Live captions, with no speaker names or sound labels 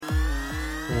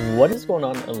What is going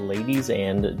on, ladies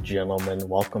and gentlemen?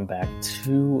 Welcome back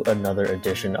to another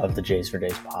edition of the Jays for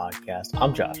Days podcast.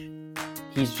 I'm Josh.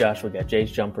 He's Josh. We got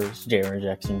Jays Jumpers, Jaren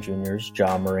Jackson Jr.'s,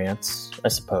 Ja Morant's, I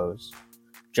suppose,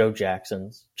 Joe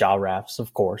Jackson's, Ja Raff's,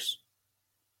 of course.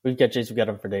 We've got Jays, we got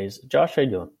him for days. Josh, how you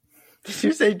doing? Did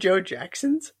you say Joe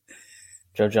Jackson's?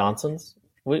 Joe Johnson's?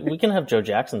 We can have Joe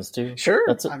Jackson's too. Sure.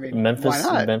 That's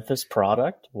Memphis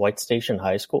product, White Station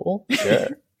High School. Sure.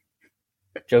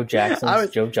 Joe Jackson's,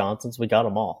 Joe Johnson's, we got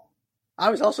them all. I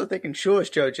was also thinking Shoeless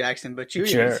Joe Jackson, but you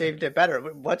even saved it better.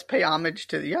 Let's pay homage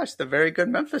to, the very good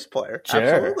Memphis player. Sure.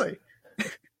 Absolutely.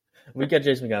 We got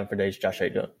Jason McGowan for days. Josh, how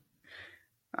you doing?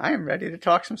 I am ready to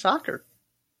talk some soccer.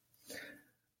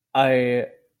 I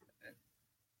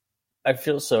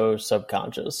feel so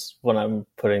subconscious when I'm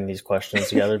putting these questions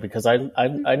together because I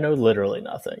know literally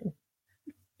nothing.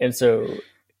 And so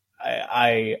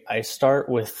I start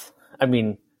with,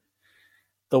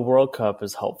 the World Cup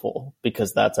is helpful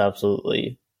because that's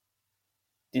absolutely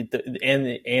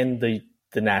the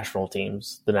national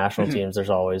teams. The national teams, there's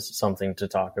always something to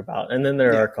talk about. And then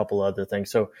there are a couple other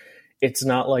things. So it's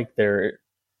not like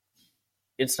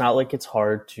it's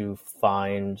hard to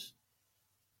find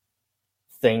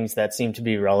things that seem to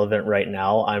be relevant right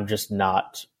now. I'm just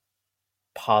not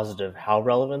positive how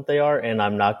relevant they are, and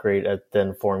I'm not great at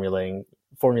then formulating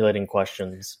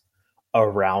questions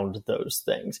around those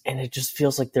things. And it just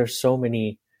feels like there's so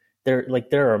many there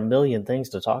are a million things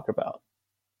to talk about.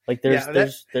 Like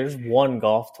there's one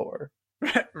golf tour.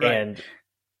 Right.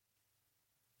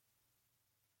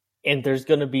 And there's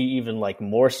going to be even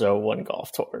more so one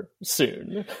golf tour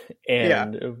soon.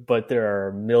 But there are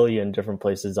a million different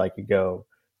places I could go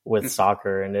with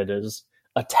soccer, and it is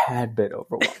a tad bit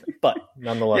overwhelming. But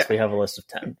nonetheless, we have a list of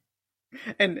 10.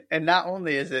 And not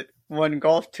only is it one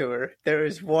golf tour, there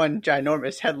is one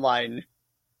ginormous headline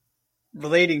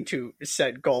relating to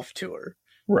said golf tour.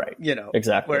 Right.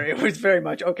 Exactly. Where it was very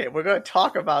much, okay, we're going to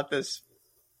talk about this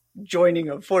joining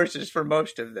of forces for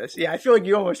most of this. Yeah, I feel like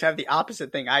you almost have the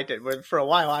opposite thing I did, where for a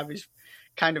while I was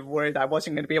kind of worried I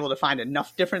wasn't going to be able to find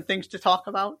enough different things to talk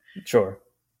about. Sure.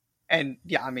 And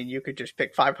you could just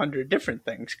pick 500 different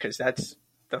things because that's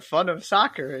the fun of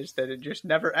soccer, is that it just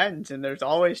never ends and there's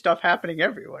always stuff happening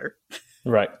everywhere.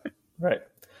 Right.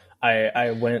 I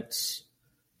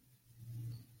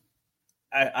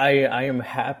am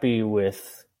happy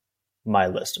with my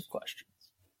list of questions.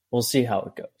 We'll see how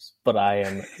it goes, but I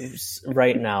am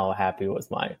right now happy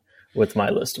with my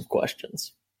list of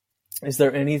questions. Is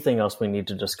there anything else we need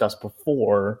to discuss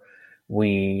before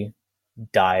we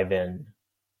dive in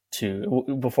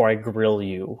before I grill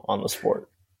you on the sport?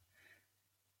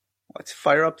 Let's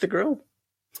fire up the grill.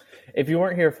 If you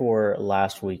weren't here for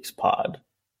last week's pod,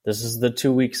 this is the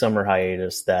 2-week summer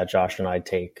hiatus that Josh and I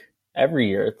take every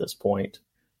year at this point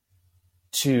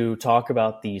to talk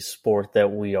about the sport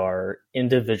that we are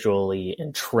individually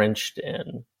entrenched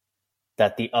in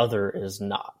that the other is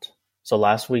not. So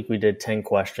last week we did 10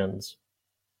 questions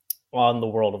on the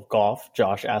world of golf,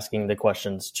 Josh asking the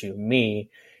questions to me.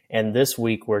 And this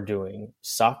week we're doing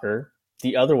soccer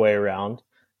the other way around,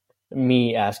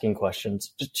 me asking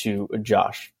questions to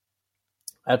Josh.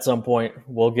 At some point,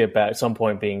 we'll get back, some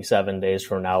point being 7 days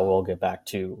from now, we'll get back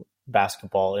to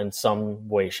basketball in some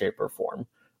way, shape, or form.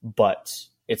 But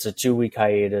it's a 2-week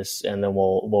hiatus, and then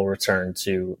we'll return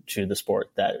to the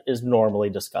sport that is normally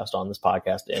discussed on this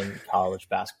podcast in college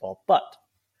basketball. But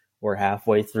we're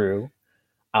halfway through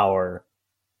our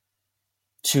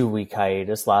 2-week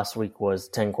hiatus. Last week was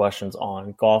 10 questions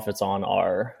on golf. It's on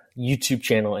our YouTube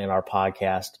channel and our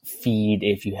podcast feed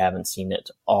if you haven't seen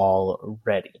it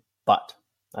already. But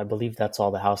I believe that's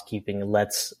all the housekeeping.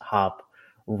 Let's hop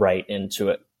right into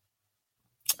it.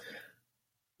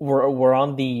 We're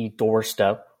on the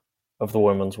doorstep of the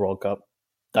Women's World Cup.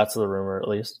 That's the rumor, at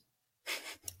least.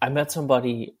 I met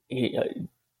somebody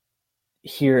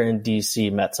here in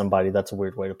DC, that's a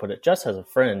weird way to put it. Jess has a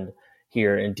friend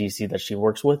here in DC that she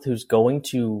works with who's going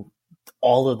to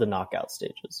all of the knockout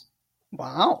stages.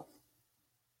 Wow.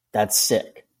 That's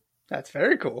sick. That's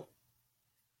very cool.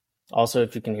 Also,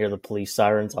 if you can hear the police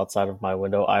sirens outside of my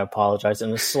window, I apologize.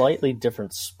 In a slightly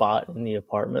different spot in the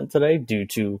apartment today due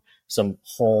to some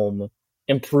home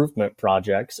improvement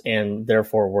projects, and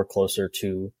therefore we're closer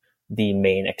to the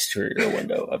main exterior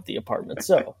window of the apartment.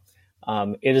 So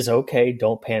it is okay.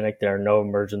 Don't panic. There are no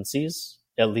emergencies,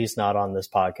 at least not on this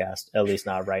podcast, at least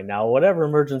not right now. Whatever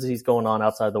emergency is going on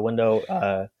outside the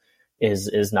window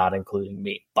is not including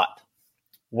me. But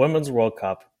Women's World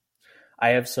Cup, I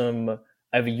have a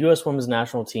U.S. Women's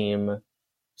National Team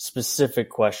specific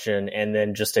question and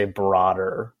then just a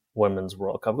broader Women's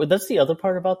World Cup. That's the other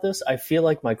part about this. I feel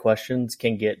like my questions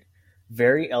can get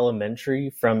very elementary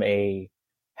from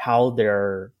how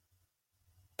they're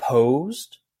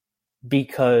posed,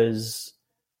 because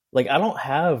like I don't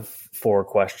have 4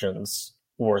 questions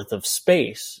worth of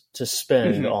space to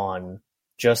spend on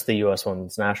just the U.S.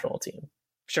 women's national team.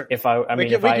 Sure. If I we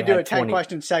could do a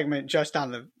 10-question segment just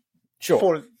on the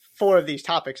four of these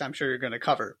topics I'm sure you're going to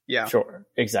cover. Yeah. Sure.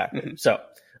 Exactly. So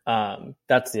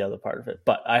that's the other part of it.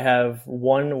 But I have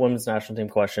one women's national team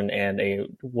question and a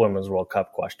Women's World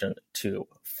Cup question to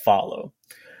follow.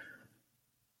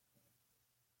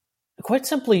 Quite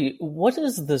simply, what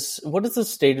is the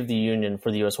state of the union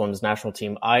for the U.S. women's national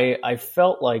team? I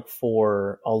felt like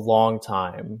for a long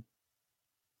time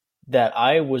that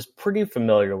I was pretty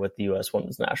familiar with the U.S.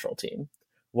 women's national team,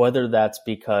 whether that's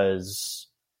because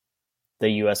the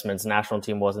U.S. men's national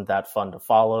team wasn't that fun to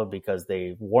follow because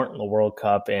they weren't in the World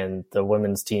Cup and the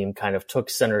women's team kind of took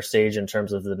center stage in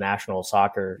terms of the national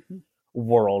soccer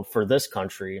world for this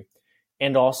country.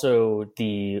 And also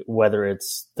whether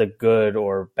it's the good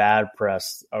or bad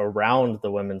press around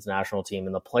the women's national team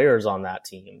and the players on that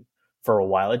team for a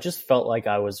while. It just felt like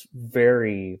I was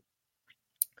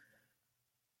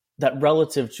that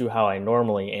relative to how I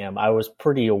normally am, I was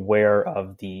pretty aware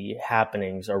of the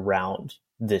happenings around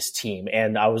this team.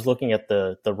 And I was looking at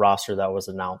the roster that was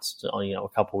announced, a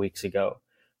couple weeks ago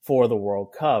for the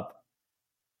World Cup.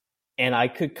 And I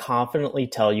could confidently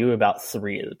tell you about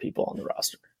 3 of the people on the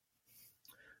roster.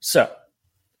 So,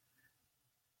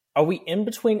 are we in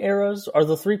between eras? Are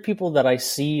the 3 people that I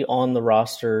see on the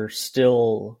roster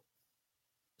still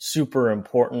super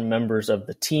important members of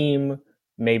the team?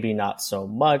 Maybe not so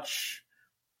much.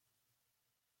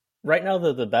 Right now,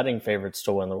 they're the betting favorites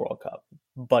to win the World Cup,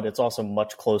 but it's also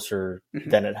much closer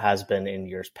than it has been in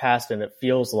years past, and it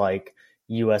feels like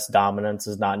U.S. dominance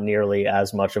is not nearly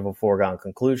as much of a foregone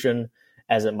conclusion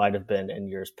as it might have been in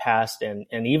years past, and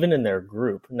even in their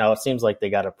group. Now, it seems like they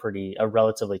got a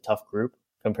relatively tough group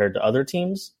compared to other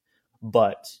teams,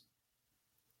 but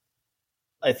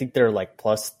I think they're like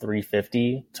plus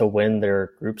 350 to win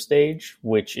their group stage,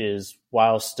 which is,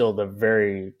 while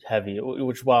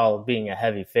being a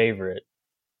heavy favorite,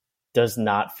 does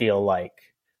not feel like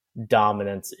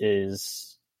dominance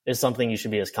is something you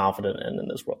should be as confident in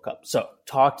this World Cup. So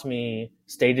talk to me,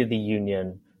 state of the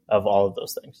union of all of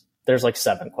those things. There's like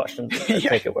 7 questions.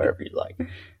 Take it wherever you like.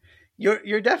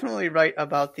 You're definitely right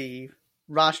about the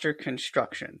roster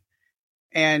construction,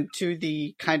 and to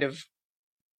the kind of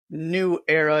new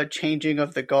era changing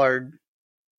of the guard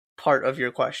part of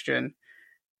your question.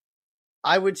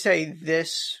 I would say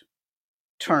this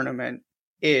tournament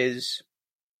is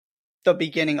the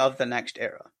beginning of the next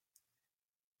era,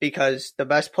 because the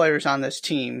best players on this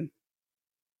team,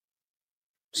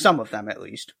 some of them at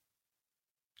least,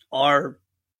 are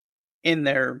in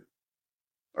their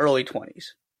early 20s.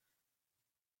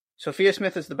 Sophia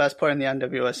Smith is the best player in the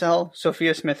NWSL.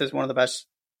 Sophia Smith is one of the best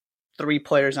 3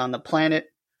 players on the planet.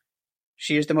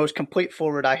 She is the most complete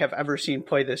forward I have ever seen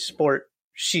play this sport.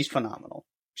 She's phenomenal.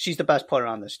 She's the best player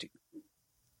on this team.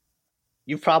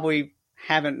 You probably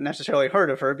haven't necessarily heard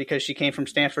of her because she came from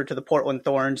Stanford to the Portland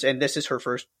Thorns, and this is her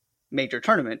first major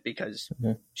tournament because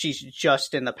she's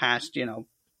just in the past,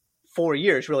 4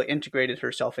 years really integrated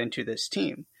herself into this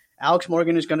team. Alex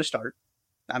Morgan is going to start.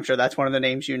 I'm sure that's one of the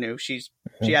names you knew. She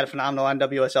had a phenomenal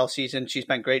NWSL season. She's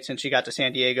been great since she got to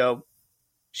San Diego.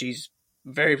 She's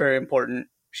very, very important.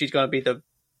 She's going to be the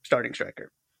starting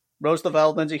striker. Rose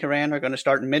Lavelle, Lindsey Horan are going to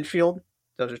start in midfield.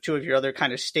 Those are 2 of your other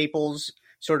kind of staples,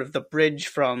 sort of the bridge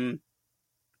from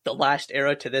the last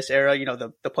era to this era.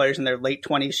 The players in their late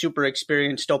 20s, super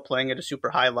experienced, still playing at a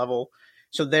super high level.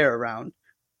 So they're around.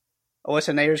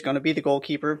 Alyssa Nair is going to be the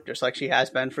goalkeeper, just like she has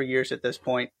been for years at this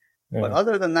point. Yeah. But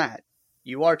other than that,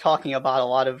 you are talking about a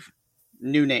lot of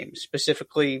new names,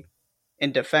 specifically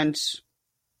in defense.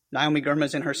 Naomi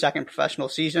Girma's in her 2nd professional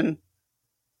season.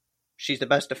 She's the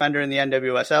best defender in the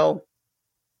NWSL.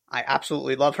 I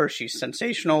absolutely love her. She's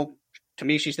sensational. To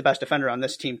me, she's the best defender on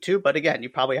this team too. But again, you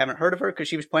probably haven't heard of her because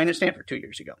she was playing at Stanford 2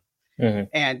 years ago.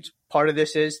 And part of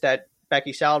this is that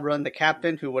Becky Sauerbrunn, the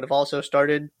captain, who would have also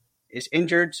started, is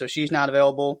injured, so she's not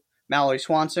available. Mallory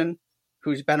Swanson,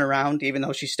 who's been around, even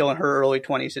though she's still in her early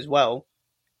 20s as well,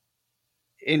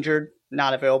 injured,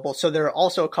 not available. So there are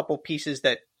also a couple pieces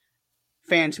that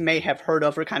fans may have heard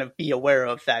of or kind of be aware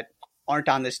of that aren't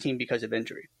on this team because of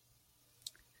injury.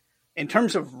 In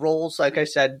terms of roles, like I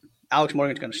said, Alex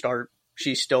Morgan's going to start.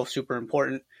 She's still super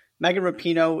important. Megan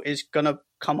Rapinoe is going to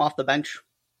come off the bench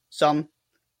some.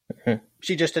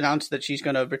 She just announced that she's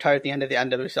going to retire at the end of the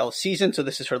NWSL season, so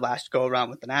this is her last go-around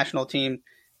with the national team.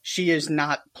 She is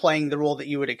not playing the role that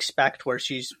you would expect, where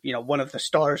she's, one of the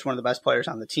stars, one of the best players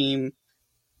on the team.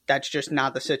 That's just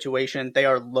not the situation. They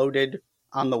are loaded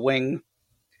on the wing,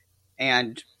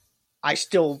 and I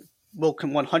still will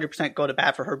 100% go to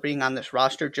bat for her being on this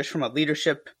roster just from a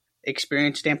leadership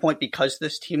experience standpoint because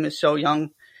this team is so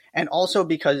young, and also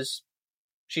because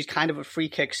she's kind of a free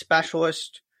kick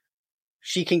specialist.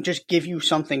 She can just give you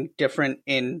something different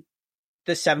in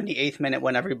the 78th minute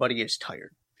when everybody is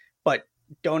tired. But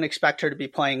don't expect her to be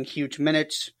playing huge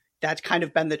minutes. That's kind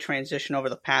of been the transition over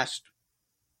the past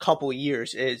couple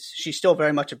years. Is she's still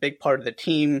very much a big part of the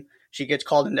team. She gets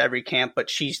called into every camp, but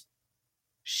she's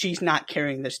not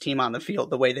carrying this team on the field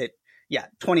the way that,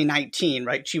 2019,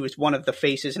 right? She was one of the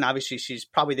faces, and obviously she's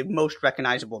probably the most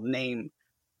recognizable name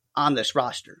on this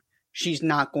roster. She's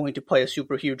not going to play a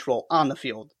super huge role on the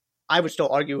field. I would still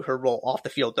argue her role off the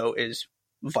field, though, is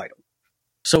vital.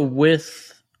 So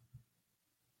with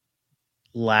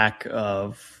lack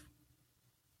of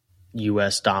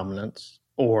U.S. dominance,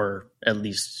 or at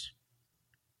least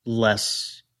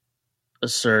less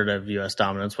assertive U.S.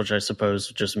 dominance, which I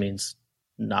suppose just means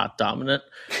not dominant,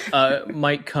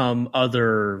 might come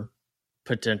other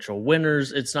potential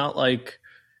winners. It's not like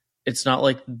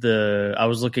I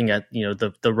was looking at,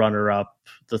 the runner up,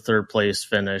 the third place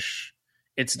finish.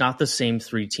 It's not the same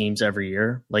three teams every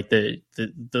year. Like the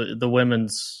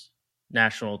women's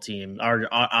national team,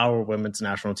 our women's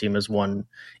national team has won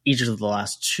each of the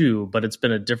last two, but it's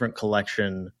been a different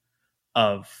collection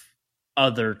of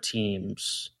other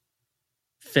teams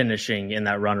finishing in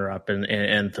that runner up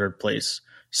and third place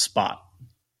spot.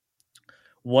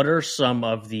 What are some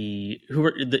of who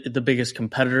are the biggest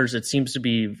competitors? It seems to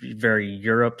be very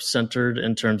Europe centered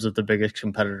in terms of the biggest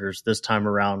competitors this time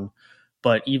around.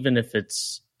 But even if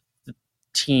it's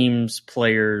teams,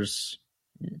 players,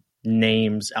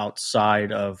 names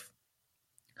outside of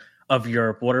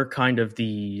Europe, what are kind of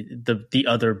the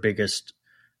other biggest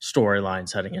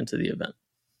storylines heading into the event?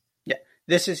 Yeah,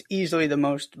 this is easily the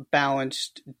most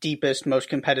balanced, deepest, most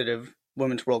competitive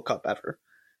Women's World Cup ever.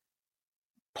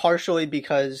 Partially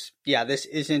because, this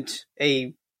isn't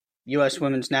a U.S.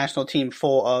 women's national team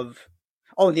full of...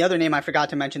 Oh, the other name I forgot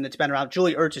to mention that's been around,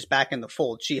 Julie Ertz is back in the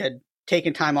fold. She had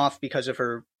taken time off because of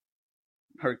her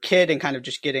kid and kind of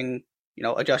just getting,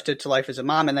 adjusted to life as a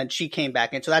mom, and then she came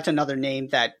back. And so that's another name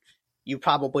that you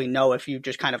probably know if you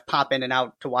just kind of pop in and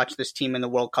out to watch this team in the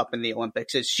World Cup and the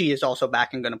Olympics, is she is also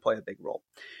back and going to play a big role.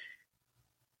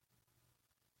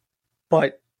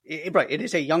 But, it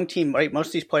is a young team, right? Most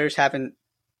of these players haven't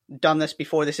done this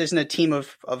before. This isn't a team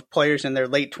of players in their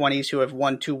late 20s who have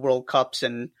won 2 World Cups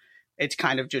and it's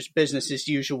kind of just business as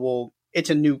usual. It's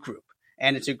a new group,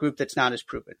 and it's a group that's not as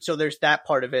proven. So there's that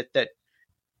part of it that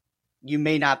you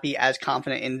may not be as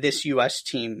confident in this U.S.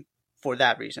 team for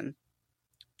that reason.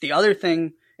 The other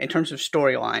thing in terms of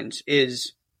storylines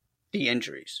is the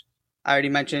injuries. I already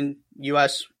mentioned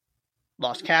U.S.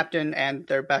 lost captain and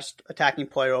their best attacking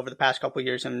player over the past couple of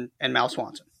years in Mal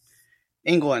Swanson.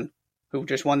 England, who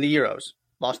just won the Euros,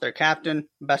 lost their captain,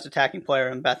 best attacking player,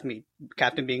 and Beth Mead,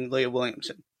 captain being Leah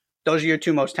Williamson. Those are your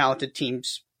 2 most talented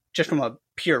teams, just from a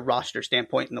pure roster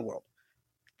standpoint in the world.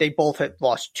 They both had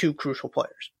lost 2 crucial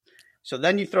players. So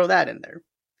then you throw that in there.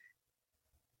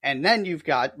 And then you've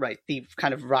got, the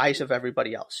kind of rise of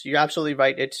everybody else. You're absolutely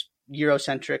right. It's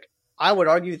Eurocentric. I would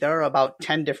argue there are about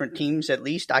 10 different teams, at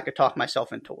least, I could talk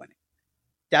myself into winning.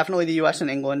 Definitely the U.S. and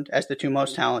England as the 2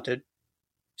 most talented.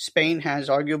 Spain has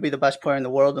arguably the best player in the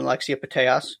world in Alexia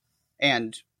Putellas,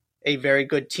 and a very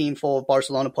good team full of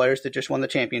Barcelona players that just won the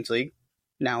Champions League.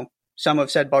 Now, some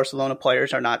have said Barcelona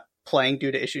players are not playing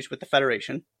due to issues with the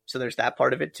federation, so there's that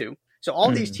part of it too. So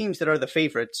all these teams that are the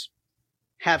favorites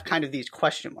have kind of these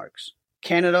question marks.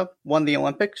 Canada won the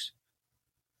Olympics.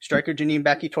 Striker Janine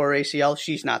Becky tore her ACL.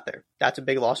 She's not there. That's a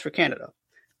big loss for Canada.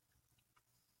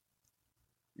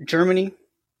 Germany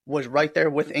was right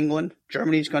there with England.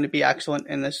 Germany's going to be excellent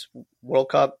in this World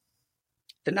Cup.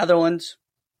 The Netherlands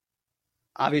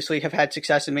obviously have had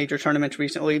success in major tournaments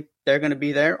recently. They're going to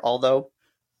be there, although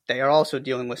they are also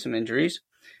dealing with some injuries.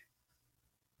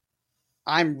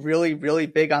 I'm really, really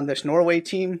big on this Norway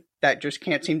team that just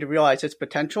can't seem to realize its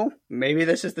potential. Maybe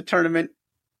this is the tournament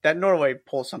that Norway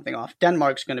pulls something off.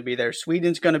 Denmark's going to be there.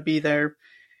 Sweden's going to be there.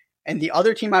 And the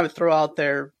other team I would throw out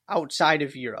there outside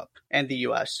of Europe and the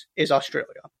US is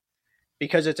Australia,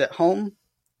 because it's at home,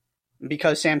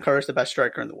 because Sam Kerr is the best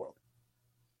striker in the world.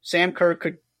 Sam Kerr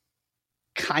could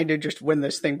kind of just win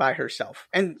this thing by herself.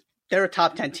 And they're a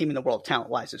top 10 team in the world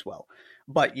talent-wise as well.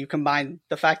 But you combine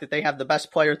the fact that they have the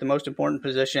best player at the most important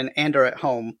position and are at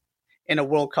home in a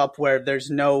World Cup where there's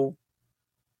no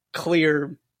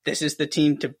clear, this is the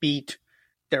team to beat.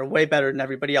 They're way better than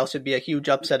everybody else. It'd be a huge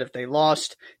upset if they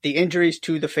lost. The injuries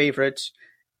to the favorites,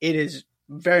 it is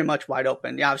very much wide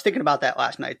open. Yeah, I was thinking about that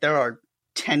last night. There are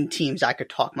 10 teams I could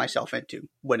talk myself into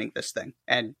winning this thing,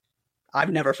 and I've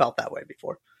never felt that way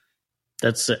before.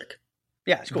 That's sick.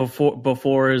 Yeah, it's cool.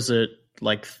 Before is it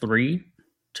like 3,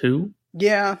 2?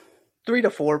 Yeah, 3 to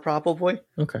 4 probably.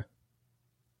 Okay.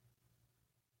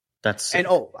 That's sick.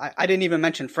 And I didn't even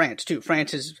mention France too.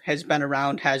 France has been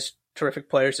around, has terrific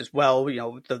players as well. You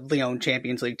know, the Lyon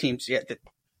Champions League teams. Yeah,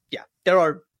 there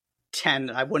are 10.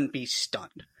 I wouldn't be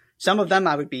stunned. Some of them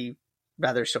I would be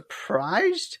rather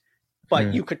surprised,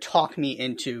 but you could talk me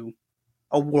into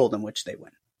a world in which they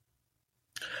win.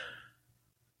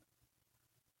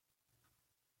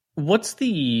 What's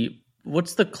the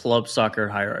club soccer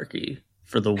hierarchy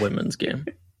for the women's game?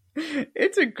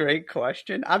 It's a great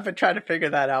question. I've been trying to figure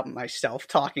that out myself,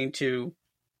 talking to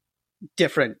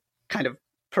different kind of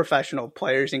professional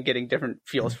players and getting different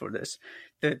feels for this.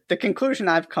 The conclusion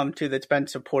I've come to that's been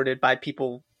supported by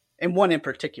people, and one in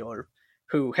particular,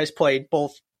 who has played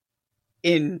both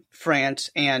in France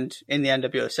and in the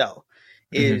NWSL,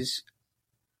 is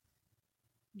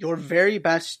your very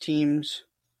best teams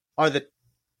are the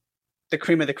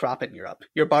cream of the crop in Europe.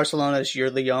 Your Barcelonas, your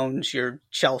Lyons, your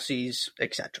Chelseas,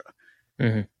 etc.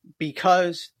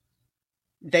 Because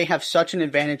they have such an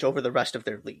advantage over the rest of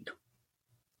their league.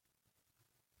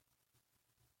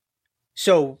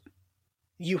 So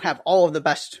you have all of the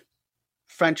best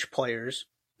French players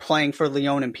playing for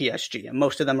Lyon and PSG, and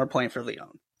most of them are playing for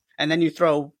Lyon. And then you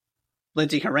throw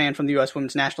Lindsey Horan from the U.S.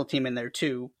 women's national team in there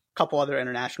too, a couple other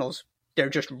internationals. They're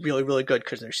just really, really good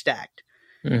because they're stacked.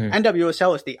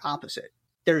 NWSL is the opposite.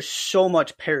 There's so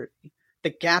much parity.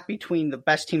 The gap between the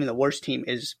best team and the worst team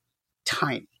is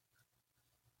tiny.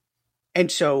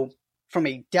 And so from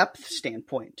a depth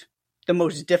standpoint, the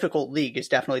most difficult league is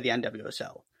definitely the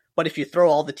NWSL. But if you throw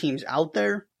all the teams out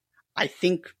there, I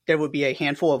think there would be a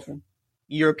handful of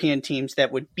European teams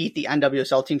that would beat the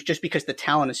NWSL teams just because the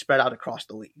talent is spread out across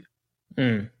the league.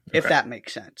 Okay. If that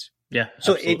makes sense. Yeah.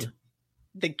 So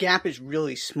the gap is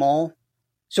really small.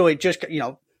 So it just,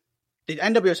 the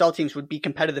NWSL teams would be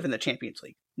competitive in the Champions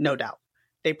League, no doubt.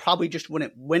 They probably just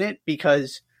wouldn't win it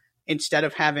because instead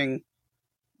of having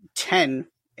 10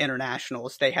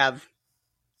 internationals, they have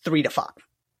 3 to 5.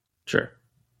 Sure.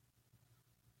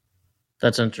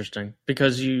 That's interesting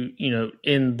because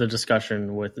in the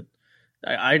discussion with,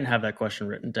 I didn't have that question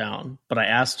written down, but I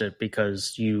asked it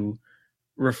because you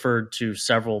referred to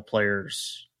several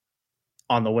players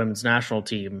on the women's national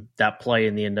team that play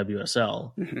in the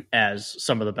NWSL as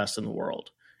some of the best in the world.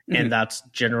 And that's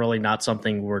generally not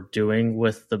something we're doing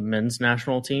with the men's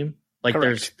national team. Like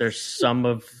Correct. there's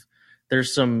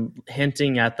some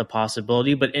hinting at the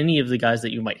possibility, but any of the guys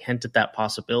that you might hint at that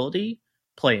possibility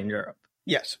play in Europe.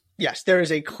 Yes, there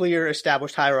is a clear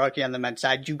established hierarchy on the men's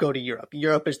side. You go to Europe.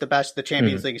 Europe is the best. The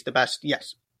Champions League is the best.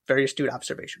 Yes, very astute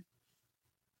observation.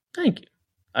 Thank you.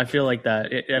 I feel like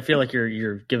that. I feel like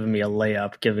you're giving me a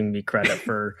layup, giving me credit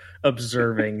for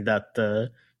observing that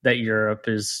Europe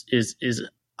is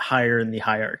higher in the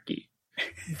hierarchy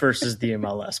versus the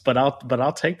MLS. But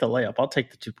I'll take the layup. I'll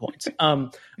take the 2 points.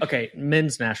 Okay,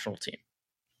 men's national team.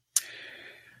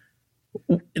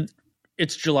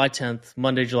 It's July 10th,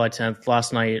 Monday, July 10th.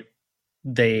 Last night,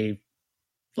 it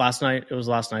was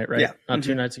last night, right? Yeah. Not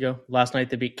 2 nights ago. Last night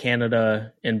they beat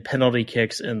Canada in penalty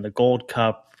kicks in the Gold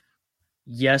Cup.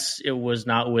 Yes, it was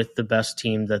not with the best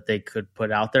team that they could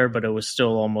put out there, but it was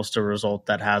still almost a result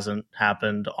that hasn't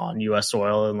happened on U.S.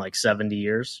 soil in like 70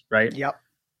 years, right? Yep.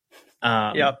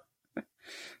 And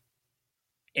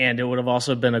it would have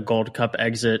also been a Gold Cup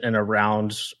exit in a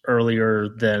round earlier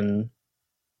than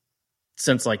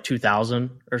since like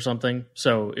 2000 or something.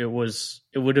 So it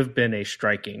would have been a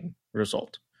striking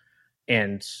result.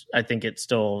 And I think it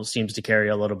still seems to carry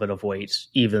a little bit of weight,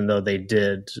 even though they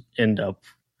did end up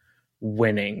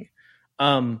winning.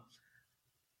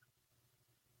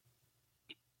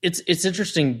 It's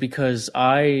interesting because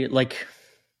I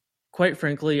quite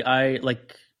frankly, I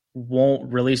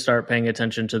won't really start paying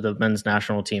attention to the men's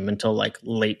national team until like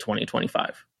late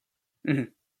 2025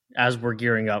 as we're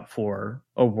gearing up for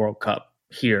a World Cup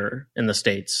here in the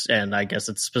States. And I guess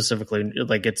it's specifically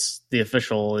it's the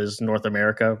official is North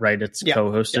America, right? It's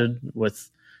co-hosted with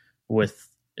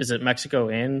is it Mexico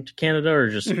and Canada or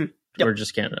just or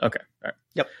just Canada? Okay. All right.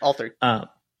 Yep. All 3.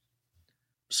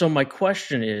 So my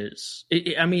question is,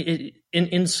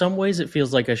 in some ways it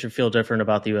feels like I should feel different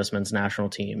about the U.S. men's national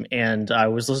team. And I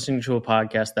was listening to a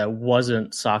podcast that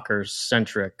wasn't soccer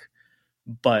centric,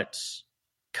 but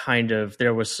kind of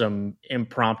there was some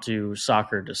impromptu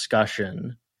soccer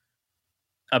discussion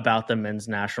about the men's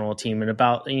national team and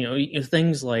about,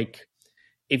 things like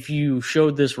if you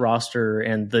showed this roster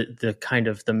and the kind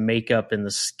of the makeup and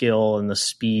the skill and the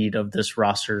speed of this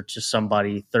roster to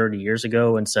somebody 30 years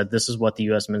ago and said, this is what the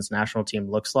U.S. men's national team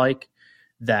looks like,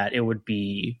 that it would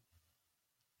be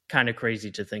kind of crazy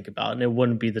to think about. And it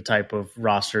wouldn't be the type of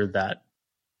roster that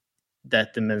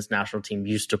the men's national team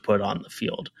used to put on the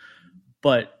field.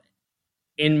 But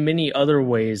in many other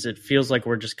ways, it feels like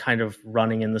we're just kind of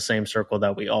running in the same circle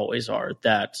that we always are,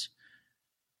 that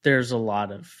there's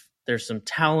some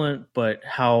talent, but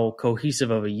how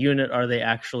cohesive of a unit are they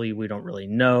actually? We don't really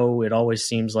know. It always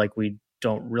seems like we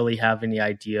don't really have any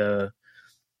idea.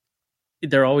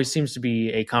 There always seems to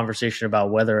be a conversation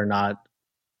about whether or not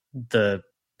the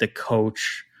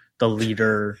coach, the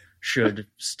leader, should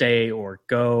stay or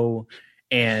go.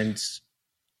 And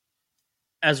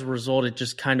as a result, it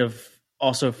just kind of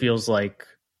also feels like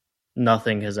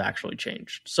nothing has actually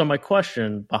changed. So my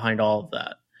question behind all of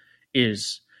that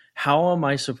is, how am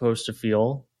I supposed to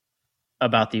feel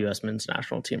about the U.S. men's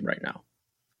national team right now?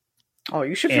 Oh,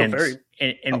 you should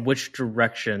feel which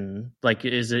direction? Like,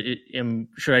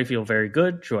 should I feel very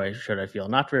good? Should I feel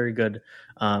not very good?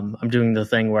 I'm doing the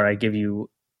thing where I give you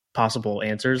possible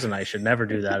answers, and I should never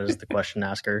do that as the question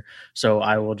asker. So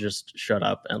I will just shut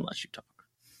up and let you talk.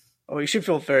 Oh, you should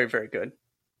feel very, very good.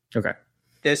 Okay.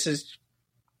 This is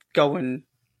going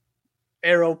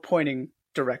arrow pointing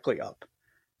directly up.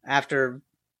 After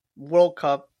World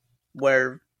Cup,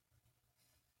 where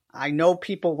I know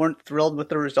people weren't thrilled with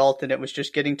the result and it was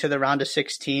just getting to the round of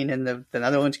 16 and the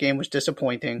Netherlands game was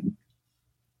disappointing.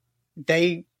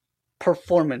 They,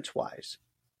 performance-wise,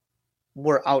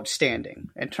 were outstanding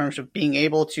in terms of being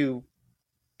able to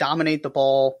dominate the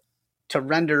ball, to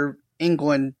render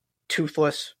England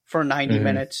toothless for 90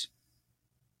 minutes.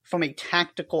 From a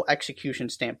tactical execution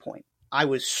standpoint, I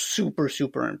was super,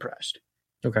 super impressed.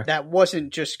 Okay. That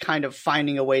wasn't just kind of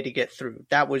finding a way to get through.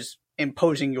 That was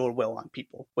imposing your will on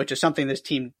people, which is something this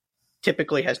team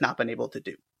typically has not been able to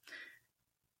do.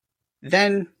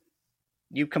 Then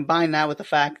you combine that with the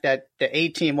fact that the A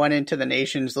team went into the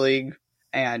Nations League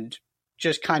and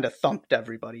just kind of thumped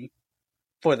everybody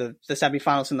for the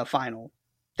semifinals and the final.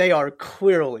 They are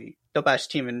clearly the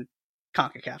best team in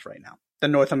CONCACAF right now, the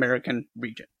North American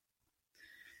region.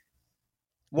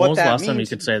 When was the last time you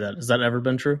could say that? Has that ever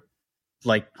been true?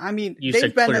 Like, I mean, you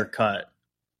said clear cut.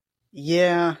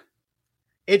 Yeah,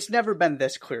 it's never been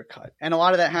this clear cut. And a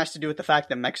lot of that has to do with the fact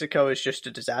that Mexico is just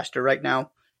a disaster right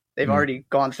now. They've already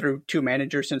gone through 2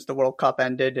 managers since the World Cup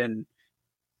ended. And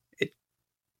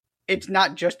it's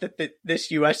not just that this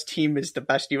U.S. team is the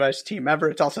best U.S. team ever.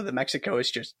 It's also that Mexico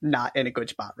is just not in a good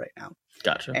spot right now.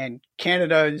 Gotcha. And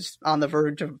Canada is on the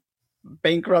verge of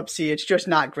bankruptcy. It's just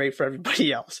not great for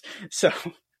everybody else. So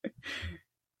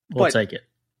we'll take it.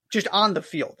 Just on the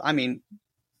field, I mean,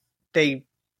 they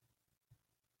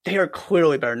are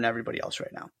clearly better than everybody else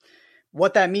right now.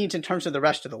 What that means in terms of the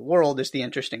rest of the world is the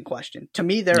interesting question. To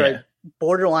me, they're a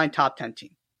borderline top 10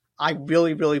 team. I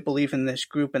really, really believe in this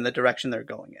group and the direction they're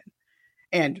going in.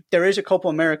 And there is a Copa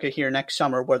America here next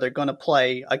summer where they're going to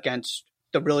play against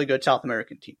the really good South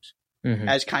American teams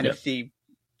as kind of the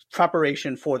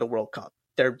preparation for the World Cup.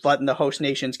 They're letting the host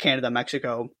nations, Canada,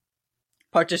 Mexico,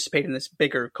 participate in this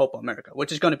bigger Copa America,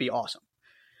 which is going to be awesome.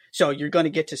 So you're going to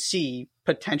get to see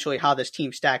potentially how this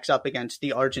team stacks up against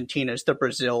the Argentinas, the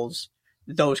Brazils,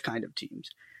 those kind of teams.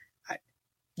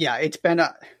 It's been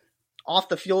off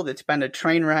the field. It's been a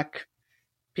train wreck.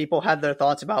 People had their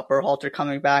thoughts about Berhalter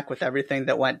coming back with everything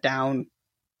that went down.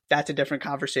 That's a different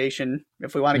conversation.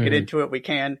 If we want to get into it, we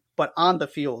can. But on the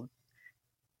field,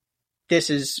 this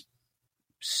is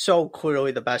so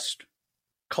clearly the best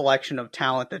collection of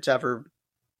talent that's ever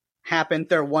happened.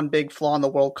 Their one big flaw in the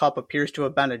World Cup appears to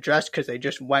have been addressed because they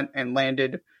just went and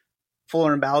landed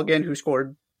Folarin Balogun, who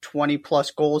scored 20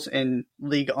 plus goals in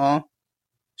Ligue 1,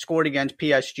 scored against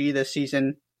PSG this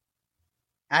season,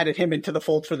 added him into the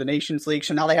fold for the Nations League.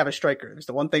 So now they have a striker. It's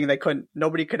the one thing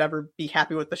nobody could ever be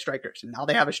happy with the strikers. And now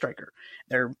they have a striker.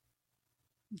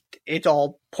 It's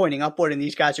all pointing upward, and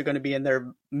these guys are going to be in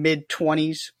their mid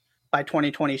 20s by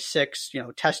 2026,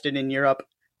 tested in Europe.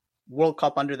 World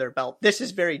Cup under their belt. This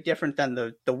is very different than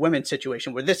the women's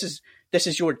situation, where this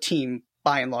is your team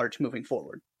by and large moving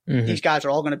forward. These guys are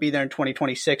all going to be there in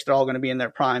 2026. They're all going to be in their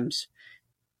primes.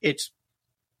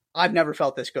 I've never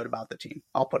felt this good about the team.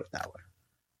 I'll put it that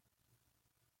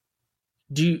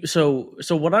way. So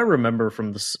what I remember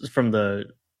from the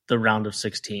round of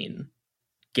 16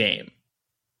 game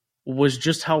was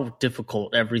just how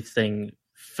difficult everything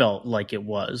felt like it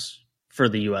was for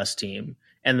the U.S. team.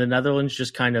 And the Netherlands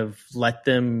just kind of let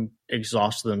them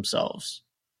exhaust themselves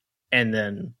and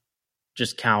then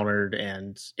just countered,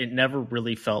 and it never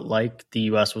really felt like the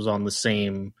U.S. was on the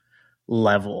same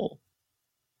level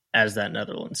as that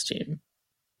Netherlands team.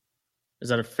 Is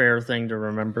that a fair thing to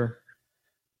remember?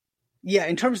 Yeah,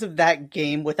 in terms of that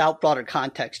game, without broader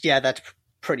context, yeah, that's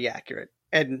pretty accurate.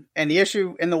 And the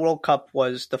issue in the World Cup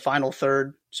was the final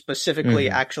third, specifically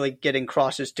actually getting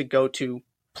crosses to go to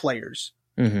players,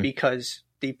 because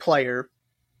the player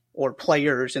or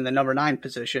players in the number 9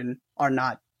 position are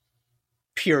not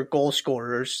pure goal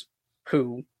scorers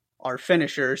who are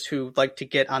finishers who like to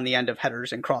get on the end of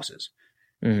headers and crosses.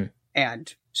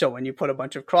 And so when you put a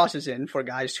bunch of crosses in for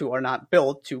guys who are not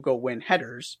built to go win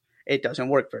headers, it doesn't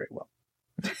work very well.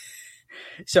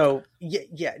 So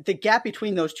yeah, the gap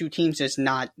between those two teams is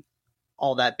not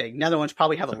all that big. Netherlands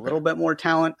probably have a little bit more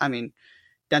talent. I mean,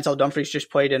 Denzel Dumfries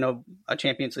just played in a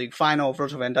Champions League final.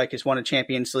 Virgil van Dijk has won a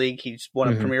Champions League. He's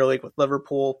won a Premier League with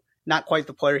Liverpool. Not quite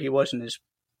the player he was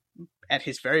at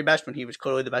his very best when he was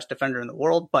clearly the best defender in the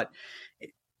world. But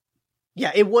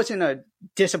yeah, it wasn't a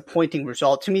disappointing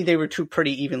result. To me, they were two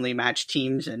pretty evenly matched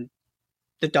teams, and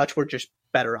the Dutch were just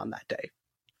better on that day.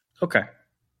 Okay.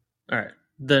 All right.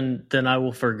 Then I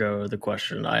will forgo the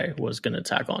question I was going to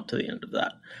tack on to the end of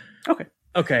that.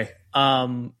 Okay.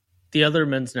 The other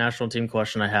men's national team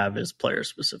question I have is player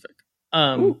specific.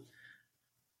 What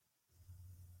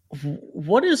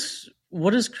is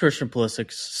Christian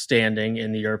Pulisic's standing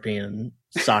in the European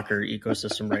soccer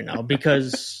ecosystem right now?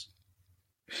 Because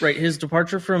his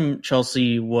departure from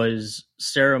Chelsea was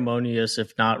ceremonious,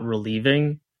 if not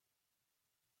relieving,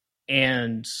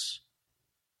 and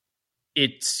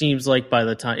it seems like by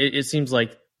the time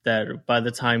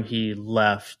he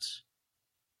left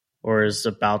or is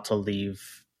about to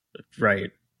leave,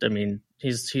 right? I mean,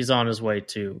 he's on his way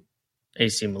to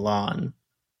AC Milan.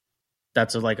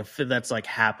 That's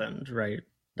happened, right?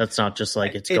 That's not just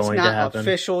like it's going to happen. It's not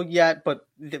official yet, but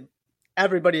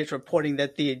everybody is reporting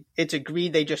that it's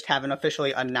agreed. They just haven't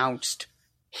officially announced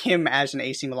him as an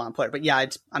AC Milan player. But yeah,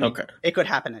 it could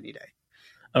happen any day.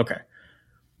 Okay.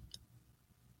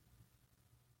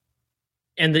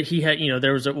 And that he had,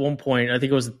 there was at one point, I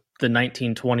think it was the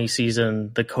 1920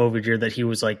 season, the COVID year, that he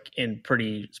was like in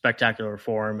pretty spectacular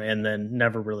form and then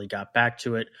never really got back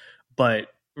to it. But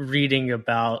reading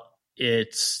about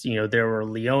it, there were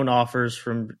Lyon offers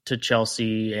to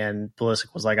Chelsea, and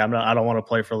Pulisic was like, I don't want to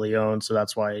play for Lyon, so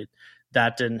that's why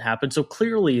that didn't happen. So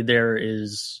clearly there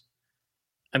is,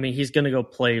 he's going to go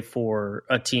play for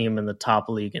a team in the top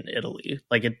league in Italy.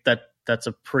 Like that's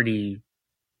a pretty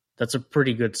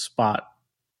good spot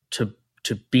to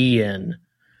be in.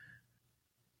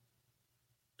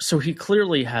 So he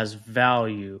clearly has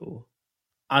value.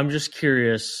 I'm just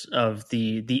curious of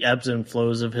the ebbs and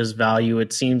flows of his value.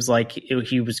 It seems like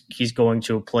he's going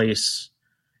to a place,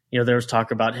 there was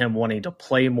talk about him wanting to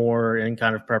play more in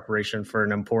kind of preparation for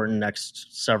an important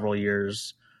next several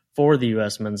years for the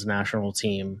U.S. men's national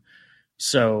team.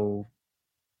 So,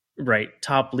 right,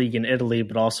 top league in Italy,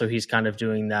 but also he's kind of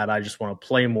doing that I just want to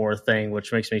play more thing,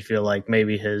 which makes me feel like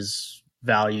maybe his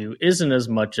value isn't as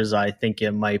much as I think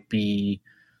it might be.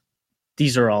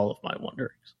 These are all of my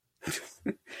wonderings.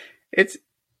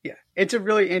 It's a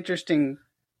really interesting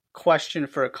question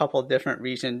for a couple of different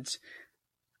reasons.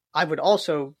 I would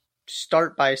also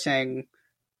start by saying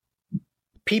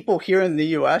people here in the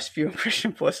U.S. view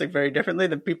Christian Pulisic very differently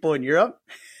than people in Europe.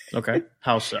 Okay,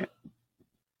 how so?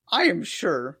 I am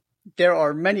sure there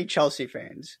are many Chelsea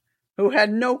fans who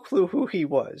had no clue who he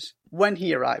was when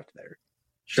he arrived there,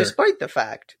 despite the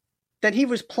fact that he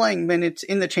was playing minutes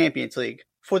in the Champions League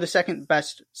for the second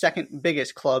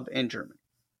biggest club in Germany.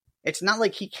 It's not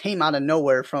like he came out of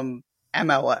nowhere from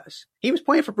MLS. He was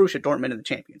playing for Borussia Dortmund in the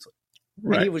Champions League.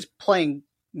 Right. And he was playing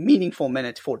meaningful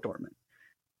minutes for Dortmund.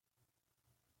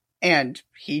 And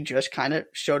he just kind of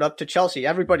showed up to Chelsea.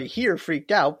 Everybody here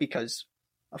freaked out because,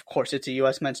 of course, it's a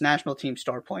U.S. men's national team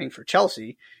star playing for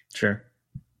Chelsea. Sure.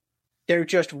 There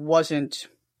just wasn't...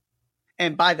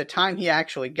 And by the time he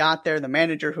actually got there, the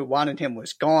manager who wanted him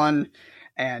was gone.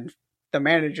 And the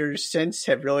managers since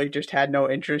have really just had no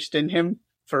interest in him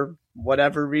for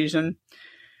whatever reason.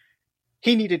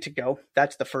 He needed to go.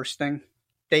 That's the first thing.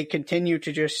 They continue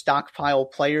to just stockpile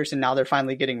players, and now they're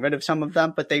finally getting rid of some of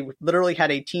them, but they literally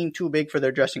had a team too big for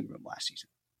their dressing room last season.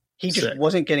 He just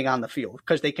wasn't getting on the field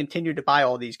because they continued to buy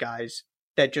all these guys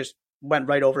that just went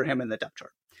right over him in the depth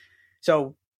chart.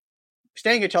 So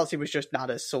staying at Chelsea was just not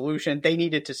a solution. They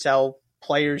needed to sell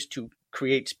players to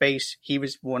create space. He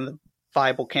was one of the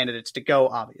viable candidates to go,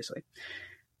 obviously.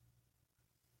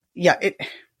 Yeah,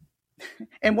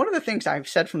 and one of the things I've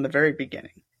said from the very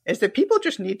beginning is that people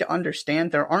just need to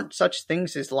understand there aren't such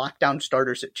things as lockdown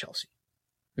starters at Chelsea.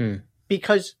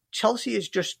 because Chelsea is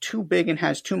just too big and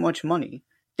has too much money.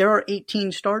 There are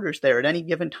 18 starters there at any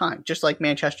given time, just like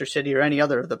Manchester City or any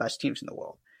other of the best teams in the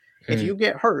world. If you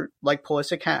get hurt, like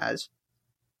Pulisic has,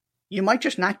 you might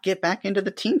just not get back into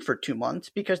the team for 2 months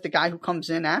because the guy who comes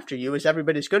in after you is every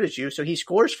bit as good as you, so he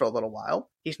scores for a little while.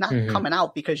 He's not coming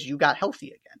out because you got healthy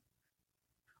again.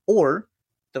 Or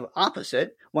the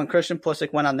opposite, when Christian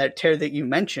Pulisic went on that tear that you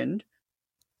mentioned,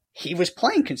 he was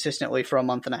playing consistently for a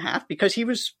month and a half because he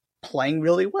was playing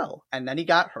really well. And then he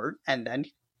got hurt, and then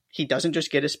he doesn't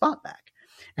just get his spot back.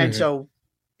 And so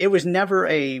it was never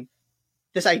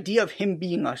this idea of him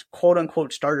being a quote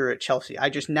unquote starter at Chelsea, I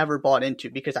just never bought into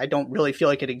because I don't really feel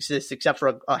like it exists except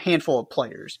for a handful of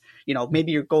players. You know,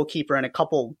 maybe your goalkeeper and a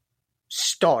couple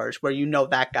stars where you know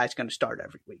that guy's going to start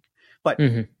every week. But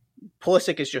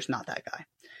Pulisic is just not that guy.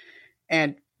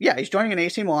 And yeah, he's joining an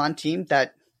AC Milan team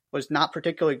that was not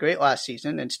particularly great last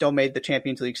season and still made the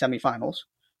Champions League semifinals.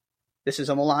 This is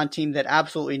a Milan team that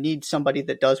absolutely needs somebody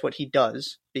that does what he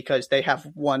does because they have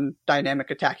one dynamic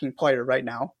attacking player right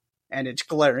now. And it's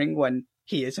glaring when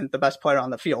he isn't the best player on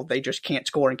the field. They just can't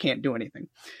score and can't do anything.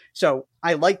 So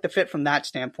I like the fit from that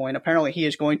standpoint. Apparently he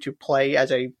is going to play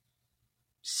as a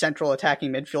central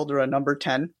attacking midfielder, a number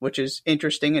 10, which is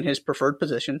interesting in his preferred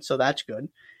position. So that's good.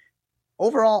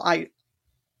 Overall,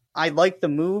 I like the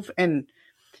move. And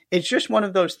it's just one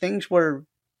of those things where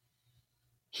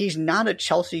he's not a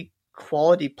Chelsea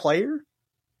quality player.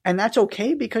 And that's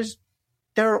okay because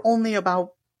there are only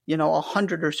about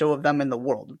 100 or so of them in the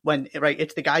world.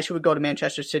 It's the guys who would go to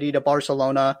Manchester City, to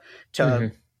Barcelona,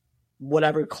 to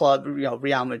whatever club,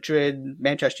 Real Madrid,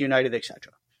 Manchester United,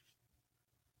 etc.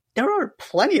 There are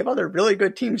plenty of other really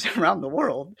good teams around the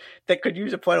world that could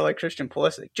use a player like Christian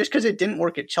Pulisic. Just because it didn't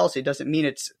work at Chelsea doesn't mean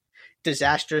it's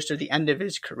disastrous or the end of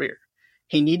his career.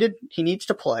 He needs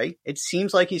to play. It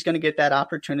seems like he's going to get that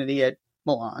opportunity at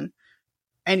Milan,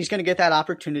 and he's going to get that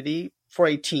opportunity for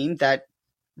a team that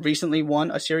recently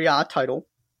won a Serie A title,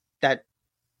 that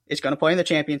is going to play in the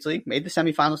Champions League, made the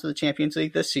semifinals of the Champions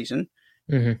League this season,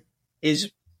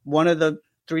 is one of the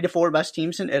 3 to 4 best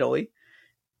teams in Italy.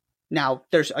 Now,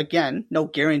 there's, again, no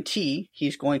guarantee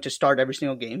he's going to start every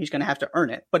single game. He's going to have to earn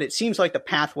it, but it seems like the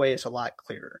pathway is a lot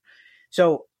clearer.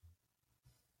 So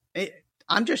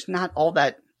I'm just not all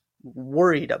that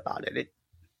worried about it.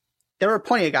 There are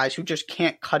plenty of guys who just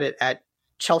can't cut it at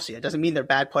Chelsea. It doesn't mean they're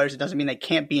bad players. It doesn't mean they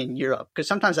can't be in Europe. Because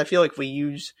sometimes I feel like we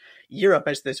use Europe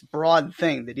as this broad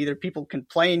thing that either people can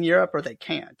play in Europe or they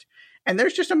can't. And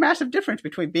there's just a massive difference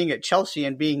between being at Chelsea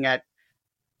and being at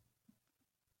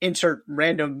insert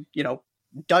random,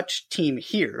 Dutch team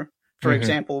here. For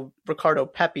example, Ricardo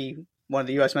Pepi, one of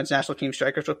the U.S. men's national team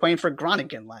strikers, was playing for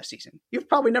Groningen last season. You've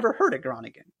probably never heard of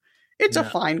Groningen. It's a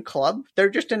fine club. They're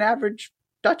just an average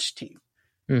Dutch team.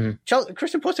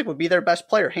 Christian Pulisic would be their best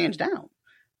player, hands down.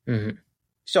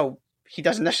 So he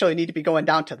doesn't necessarily need to be going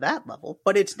down to that level,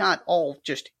 but it's not all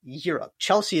just Europe.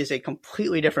 Chelsea is a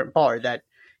completely different bar that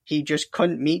he just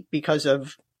couldn't meet because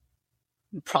of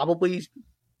probably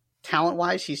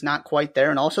talent-wise, he's not quite there,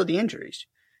 and also the injuries.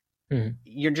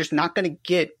 You're just not going to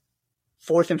get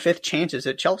 4th and 5th chances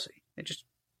at Chelsea.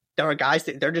 There are guys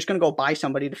that they're just going to go buy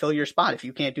somebody to fill your spot if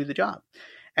you can't do the job.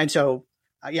 And so,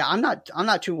 I'm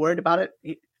not too worried about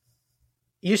it.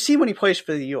 You see when he plays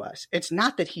for the U.S., it's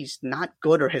not that he's not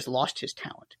good or has lost his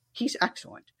talent. He's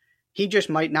excellent. He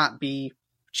just might not be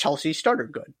Chelsea starter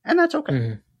good, and that's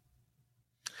okay.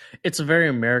 It's a very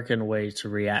American way to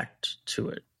react to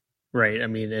it, right? I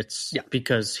mean, it's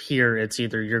because here it's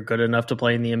either you're good enough to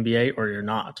play in the NBA or you're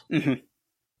not.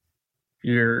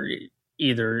 You're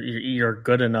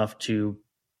good enough to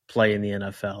play in the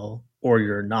NFL or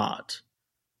you're not.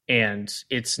 And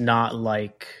it's not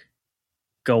like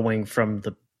going from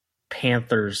the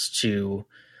Panthers to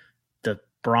the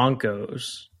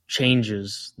Broncos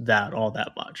changes that all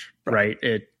that much, right?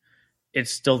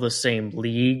 It's still the same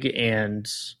league and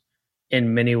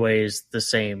in many ways the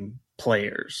same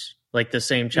players. Like the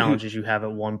same challenges you have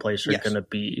at one place are going to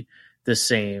be the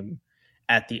same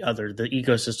at the other. The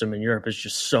ecosystem in Europe is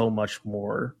just so much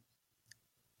more,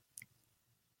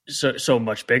 so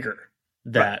much bigger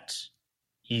that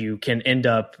you can end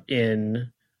up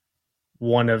in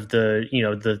one of the,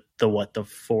 the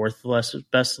 4th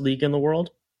best league in the world.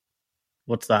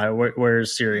 What's that?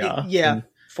 Where's Serie A? Yeah,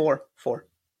 4.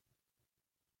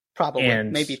 Probably,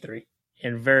 maybe 3.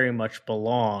 And very much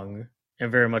belong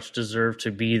and very much deserve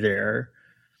to be there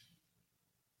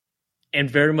and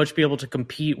very much be able to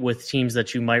compete with teams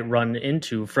that you might run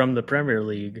into from the Premier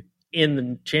League in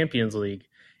the Champions League.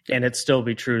 And it still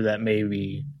be true that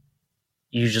maybe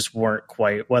you just weren't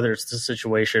quite, whether it's the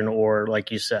situation or,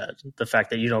 like you said, the fact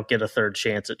that you don't get a 3rd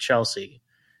chance at Chelsea,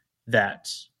 that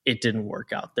it didn't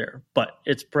work out there. But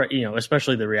it's,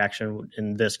 especially the reaction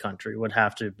in this country would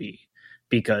have to be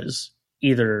because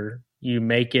either you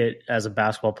make it as a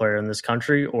basketball player in this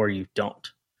country or you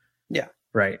don't. Yeah.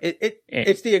 Right.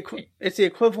 It's the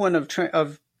equivalent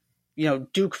of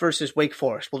Duke versus Wake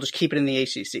Forest. We'll just keep it in the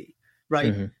ACC,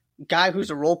 right? Mm-hmm. Guy who's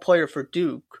a role player for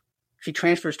Duke, if he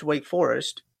transfers to Wake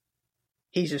Forest,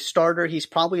 he's a starter. He's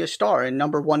probably a star and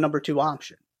number 1, number 2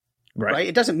 option. Right.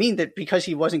 It doesn't mean that because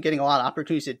he wasn't getting a lot of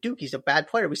opportunities at Duke, he's a bad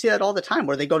player. We see that all the time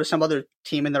where they go to some other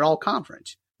team and they're all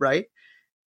conference, right?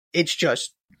 It's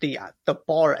just the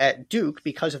bar at Duke,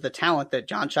 because of the talent that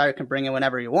Jon Scheyer can bring in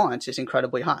whenever he wants, is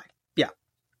incredibly high. Yeah.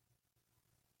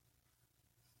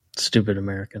 Stupid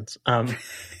Americans.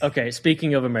 Okay.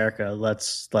 Speaking of America,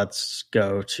 let's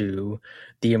go to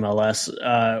the MLS.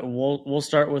 We'll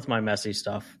start with my Messi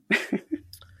stuff.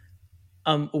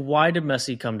 Why did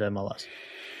Messi come to MLS?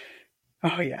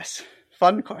 Oh, yes.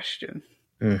 Fun question.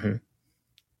 Mm-hmm.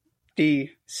 The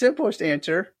simplest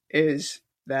answer is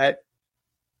that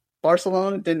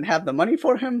Barcelona didn't have the money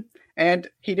for him, and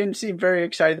he didn't seem very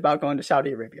excited about going to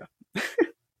Saudi Arabia.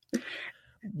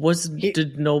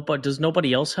 Does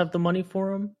nobody else have the money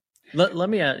for him? Let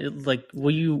me ask,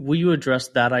 will you address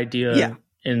that idea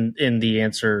in the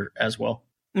answer as well?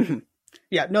 Mm-hmm.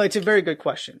 Yeah, no, it's a very good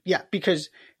question. Yeah, because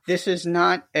this is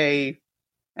not and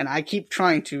I keep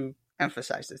trying to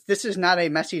emphasize this. This is not a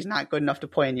Messi's not good enough to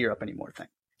play in Europe anymore thing.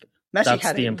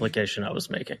 That's the implication I was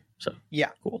making. So yeah,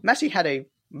 cool. Messi had a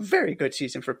very good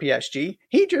season for PSG.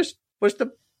 He just was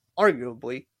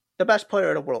arguably the best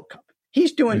player at a World Cup.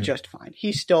 He's doing just fine.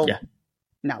 He's still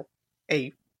now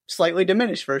a slightly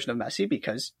diminished version of Messi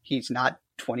because he's not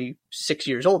 26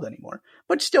 years old anymore,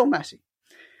 but still Messi.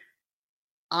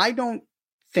 I don't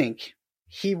think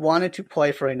he wanted to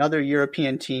play for another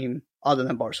European team other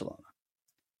than Barcelona.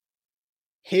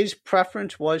 His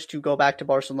preference was to go back to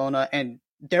Barcelona, and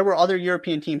there were other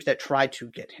European teams that tried to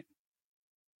get him.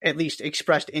 At least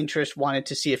expressed interest, wanted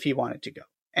to see if he wanted to go.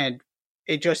 And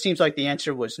it just seems like the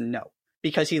answer was no.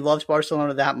 Because he loves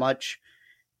Barcelona that much.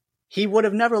 He would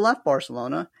have never left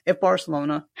Barcelona if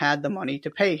Barcelona had the money to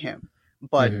pay him.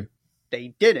 But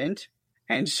they didn't.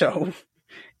 And so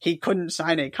he couldn't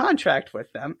sign a contract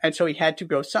with them. And so he had to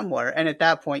go somewhere. And at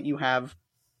that point, you have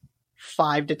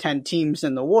 5 to 10 teams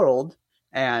in the world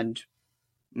and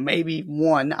maybe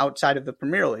one outside of the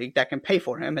Premier League that can pay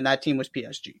for him. And that team was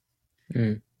PSG.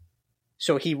 Mm.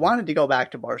 So he wanted to go back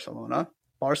to Barcelona.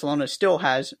 Barcelona still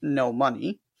has no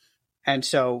money. And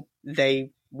so they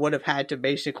would have had to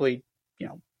basically,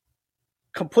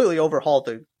 completely overhaul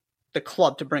the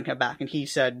club to bring him back. And he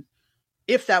said,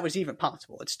 if that was even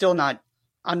possible, it's still not,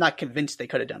 I'm not convinced they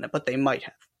could have done it, but they might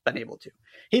have been able to.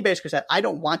 He basically said, I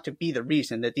don't want to be the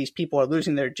reason that these people are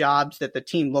losing their jobs, that the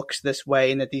team looks this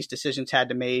way, and that these decisions had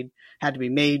to be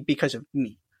made because of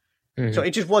me. Mm-hmm. So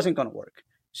it just wasn't going to work.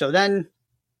 So then,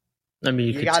 I mean,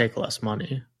 you could take less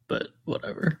money, but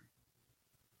whatever.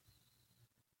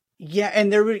 Yeah,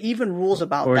 and there were even rules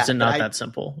about that. Or is it not that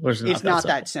simple? It's not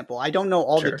that simple. I don't know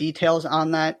all the details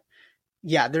on that.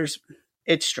 Yeah,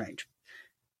 it's strange.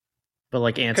 But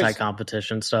like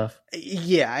anti-competition stuff?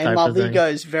 Yeah, and La Liga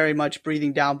is very much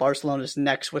breathing down Barcelona's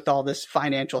necks with all this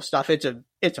financial stuff. It's a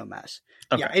mess.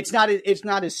 Okay. Yeah, it's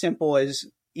not as simple as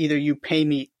either you pay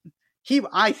me.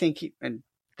 I think, and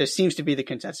this seems to be the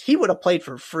consensus, he would have played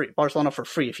for free, Barcelona for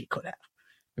free if he could have.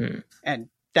 Mm. And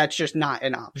that's just not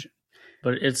an option.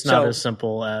 But it's not as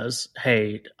simple as,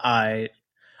 hey, I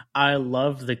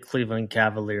love the Cleveland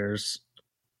Cavaliers.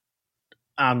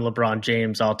 I'm LeBron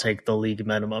James. I'll take the league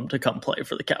minimum to come play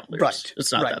for the Cavaliers. Right.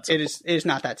 It's not that simple. It is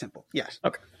not that simple. Yes.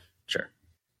 Okay. Sure.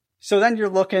 So then you're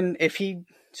looking,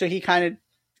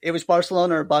 it was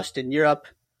Barcelona or bust in Europe.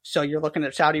 So you're looking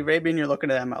at Saudi Arabia and you're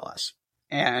looking at MLS.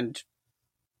 And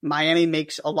Miami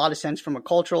makes a lot of sense from a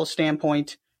cultural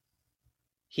standpoint.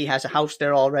 He has a house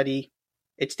there already.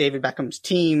 It's David Beckham's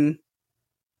team.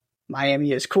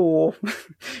 Miami is cool.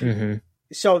 Mm-hmm.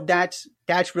 So that's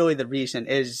really the reason,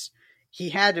 is he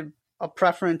had a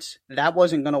preference that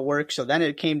wasn't going to work. So then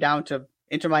it came down to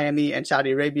Inter Miami and Saudi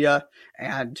Arabia,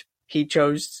 and he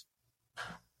chose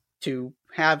to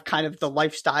have kind of the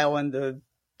lifestyle and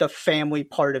the family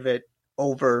part of it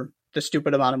over the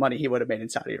stupid amount of money he would have made in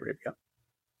Saudi Arabia.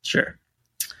 Sure.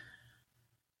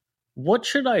 What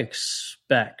should I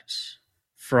expect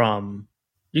from...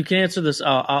 You can answer this.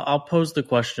 I'll pose the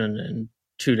question in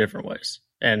 2 different ways,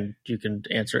 and you can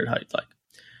answer it how you'd like.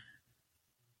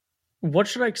 What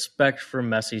should I expect from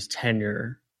Messi's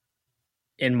tenure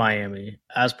in Miami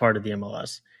as part of the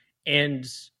MLS? And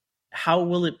how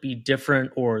will it be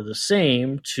different or the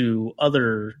same to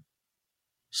other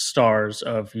stars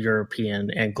of European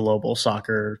and global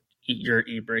soccer, your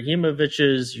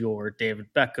Ibrahimoviches, your David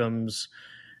Beckhams.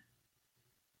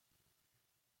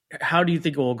 How do you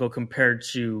think it will go compared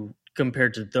to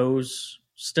those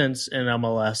stints in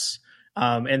MLS?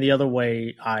 And the other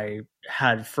way I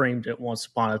had framed it once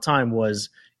upon a time was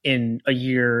in a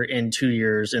year, in 2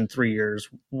 years, in 3 years,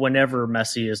 whenever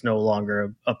Messi is no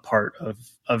longer a part of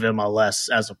MLS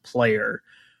as a player,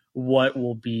 what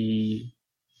will we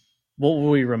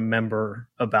remember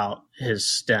about his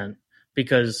stint?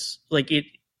 Because like it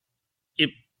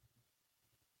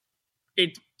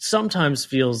sometimes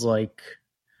feels like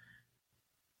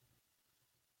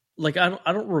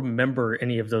I don't remember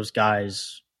any of those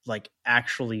guys like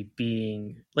actually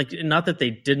being like, not that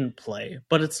they didn't play,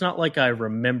 but it's not like I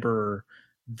remember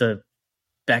the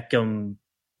Beckham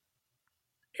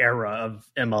era of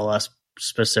MLS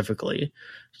specifically.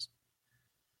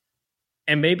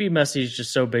 And maybe Messi is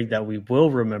just so big that we will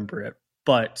remember it,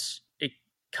 but it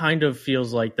kind of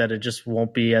feels like that it just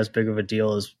won't be as big of a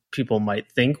deal as people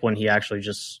might think when he actually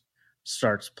just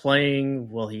starts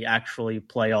playing. Will he actually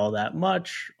play all that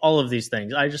much? All of these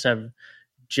things. I just have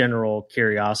general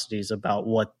curiosities about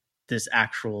what this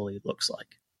actually looks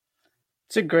like.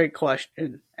 It's a great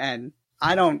question, and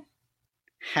I don't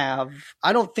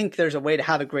think there's a way to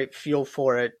have a great feel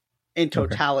for it in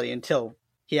totality until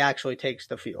he actually takes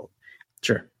the field.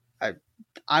 Sure.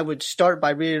 I would start by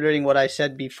reiterating what I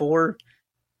said before.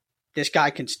 This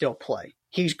guy can still play.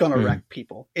 He's going to wreck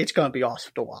people. It's going to be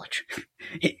awesome to watch.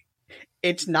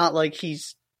 It's not like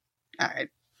he's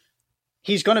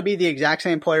going to be the exact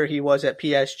same player he was at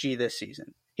PSG this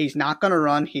season. He's not going to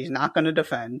run. He's not going to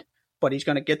defend, but he's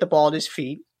going to get the ball at his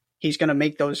feet. He's going to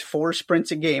make those 4 sprints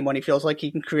a game when he feels like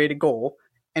he can create a goal,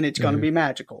 and it's going to be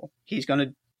magical. He's going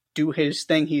to do his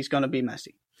thing. He's going to be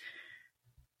Messi.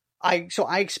 So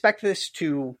I expect this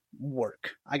to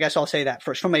work. I guess I'll say that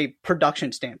first. From a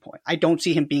production standpoint, I don't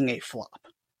see him being a flop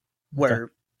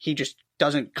where he just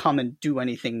doesn't come and do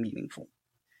anything meaningful.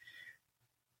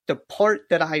 The part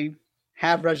that I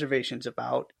have reservations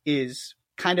about is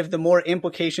kind of the more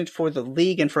implications for the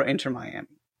league and for Inter Miami.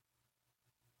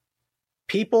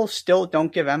 People still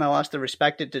don't give MLS the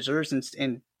respect it deserves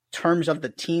in terms of the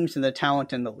teams and the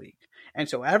talent in the league. And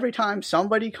so every time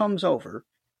somebody comes over,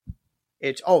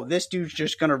 it's, oh, this dude's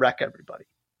just going to wreck everybody.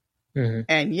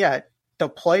 And yet,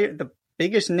 the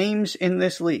biggest names in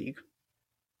this league,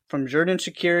 from Xherdan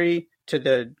Shaqiri to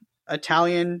the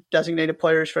Italian designated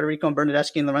players, Federico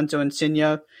Bernardeschi and Lorenzo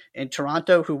Insigne in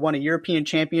Toronto, who won a European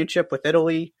championship with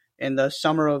Italy in the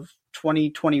summer of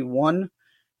 2021,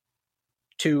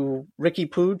 to Ricky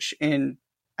Puig in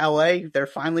LA. They're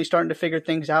finally starting to figure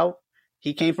things out.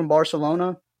 He came from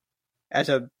Barcelona as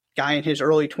a guy in his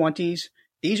early 20s.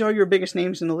 These are your biggest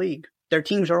names in the league. Their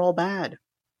teams are all bad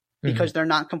because they're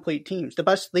not complete teams. The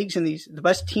best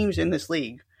teams in this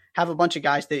league have a bunch of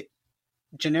guys that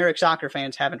generic soccer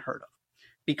fans haven't heard of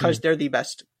because they're the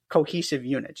best cohesive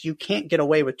units. You can't get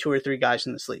away with 2 or 3 guys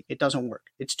in this league. It doesn't work.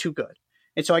 It's too good.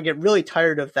 And so I get really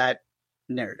tired of that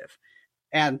narrative.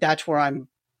 And that's where I'm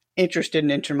interested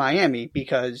in Inter Miami,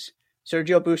 because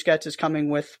Sergio Busquets is coming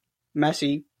with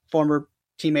Messi, former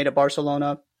teammate at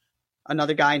Barcelona,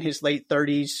 another guy in his late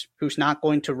 30s who's not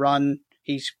going to run.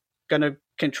 He's going to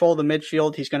control the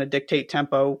midfield. He's going to dictate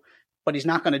tempo, but he's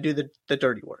not going to do the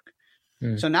dirty work.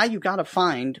 So now you've got to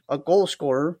find a goal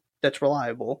scorer that's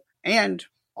reliable and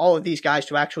all of these guys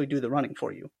to actually do the running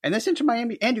for you. And this Inter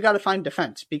Miami, and you got to find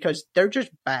defense because they're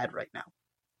just bad right now.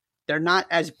 They're not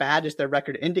as bad as their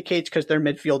record indicates because their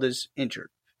midfield is injured.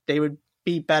 They would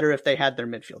be better if they had their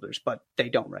midfielders, but they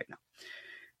don't right now.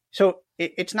 So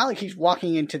it's not like he's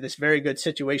walking into this very good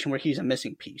situation where he's a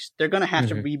missing piece. They're going to have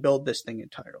to rebuild this thing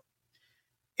entirely.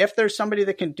 If there's somebody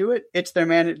that can do it, it's their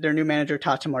new manager,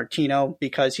 Tata Martino,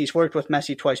 because he's worked with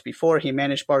Messi twice before. He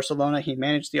managed Barcelona. He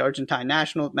managed the Argentine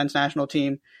men's national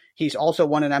team. He's also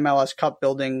won an MLS Cup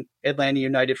building Atlanta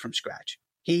United from scratch.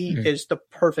 He is the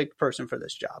perfect person for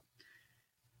this job.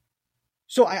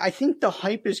 So I think the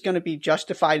hype is going to be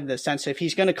justified in the sense that if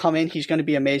he's going to come in, he's going to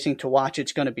be amazing to watch.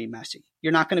 It's going to be Messi.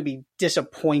 You're not going to be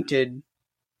disappointed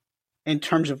in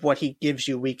terms of what he gives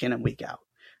you week in and week out.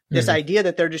 This idea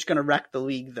that they're just going to wreck the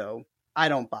league, though, I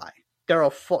don't buy.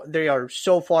 They are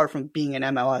so far from being an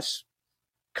MLS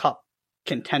Cup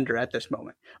contender at this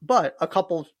moment. But a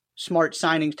couple smart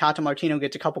signings, Tata Martino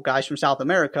gets a couple guys from South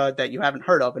America that you haven't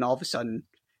heard of, and all of a sudden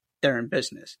they're in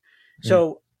business.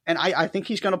 So, and I think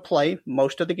he's going to play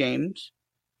most of the games.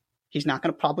 He's not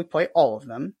going to probably play all of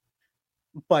them,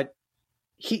 but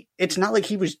it's not like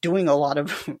he was doing a lot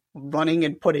of running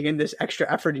and putting in this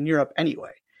extra effort in Europe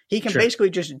anyway. He can basically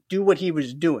just do what he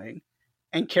was doing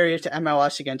and carry it to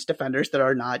MLS against defenders that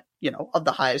are not, of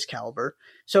the highest caliber.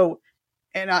 So,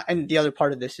 and the other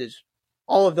part of this is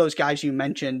all of those guys you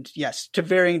mentioned, yes, to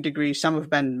varying degrees, some have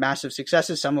been massive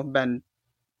successes, some have been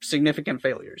significant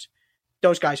failures.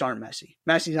 Those guys aren't Messi.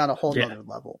 Messi's on a whole other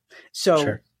level. So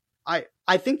sure.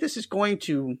 I think this is going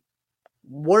to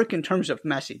work in terms of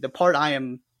Messi. The part I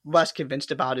am less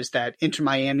convinced about is that Inter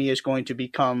Miami is going to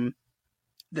become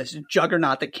this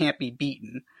juggernaut that can't be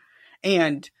beaten.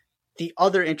 And the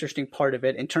other interesting part of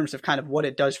it, in terms of kind of what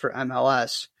it does for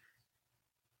MLS,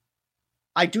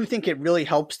 I do think it really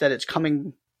helps that it's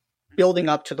building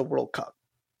up to the World Cup.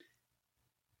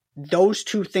 Those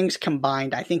two things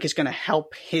combined, I think, is going to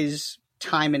help his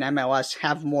time in MLS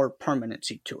have more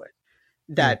permanency to it.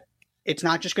 That it's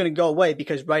not just going to go away,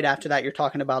 because right after that, you're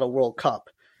talking about a World Cup.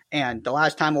 And the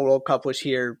last time a World Cup was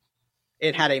here,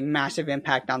 it had a massive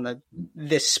impact on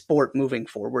this sport moving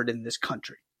forward in this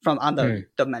country on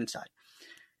the men's side.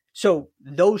 So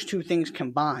those two things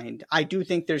combined, I do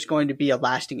think there's going to be a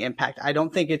lasting impact. I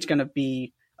don't think it's going to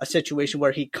be a situation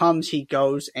where he comes, he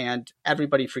goes, and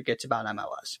everybody forgets about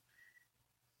MLS.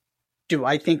 Do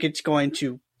I think there's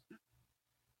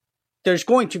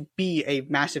going to be a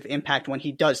massive impact when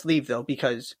he does leave, though,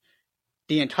 because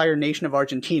the entire nation of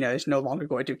Argentina is no longer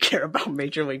going to care about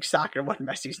Major League Soccer when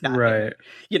Messi's not right.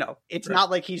 It's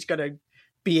not like he's going to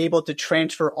be able to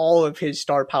transfer all of his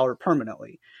star power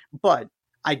permanently. But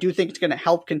I do think it's going to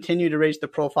help continue to raise the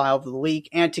profile of the league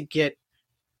and to get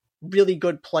really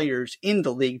good players in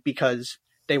the league because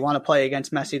they want to play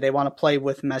against Messi. They want to play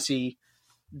with Messi,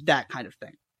 that kind of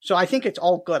thing. So I think it's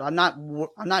all good. I'm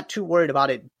not too worried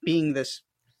about it being this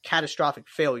catastrophic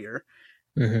failure.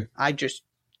 Mm-hmm. I just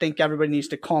think everybody needs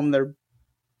to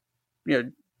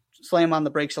slam on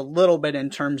the brakes a little bit in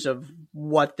terms of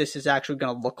what this is actually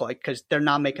going to look like, because they're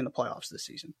not making the playoffs this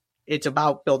season. It's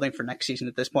about building for next season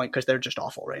at this point, because they're just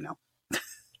awful right now.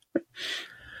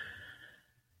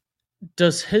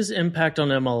 Does his impact on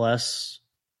MLS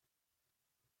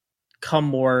come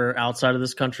more outside of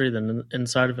this country than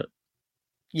inside of it?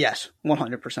 Yes,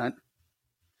 100%.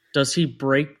 Does he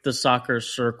break the soccer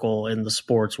circle in the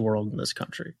sports world in this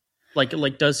country? Like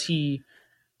does he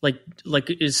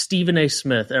is Stephen A.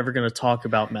 Smith ever going to talk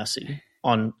about Messi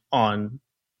on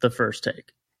the First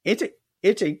Take?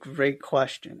 It's a great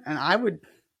question, and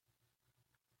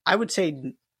I would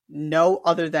say no,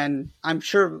 other than I'm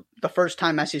sure the first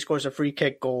time Messi scores a free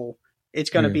kick goal, it's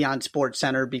going to be on Sports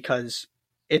Center because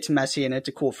it's Messi and it's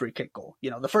a cool free kick goal.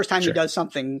 The first time he does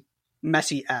something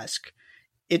Messi-esque,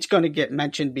 it's going to get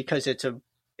mentioned because it's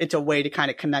a way to kind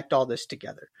of connect all this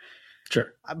together.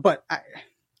 Sure. But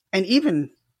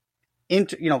even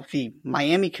into the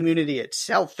Miami community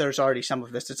itself, there's already some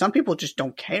of this that some people just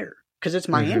don't care because it's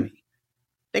Miami. Mm-hmm.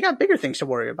 They got bigger things to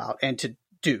worry about and to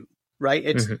do, right?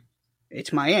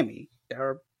 It's Miami. There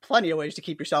are plenty of ways to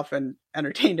keep yourself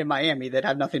entertained in Miami that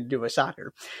have nothing to do with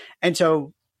soccer. And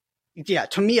so, yeah,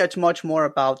 to me, it's much more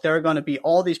about there are going to be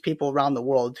all these people around the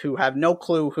world who have no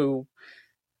clue who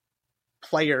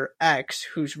player X,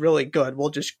 who's really good, we'll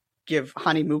just give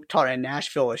Hani Mukhtar in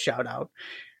Nashville a shout out,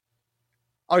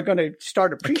 are going to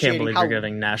start appreciating. I can't believe you're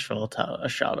giving Nashville a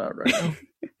shout out right now.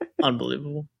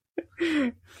 Unbelievable.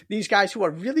 These guys who are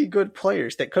really good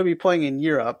players that could be playing in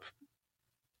Europe,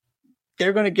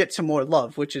 they're going to get some more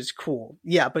love, which is cool.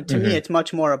 Yeah, but to me, it's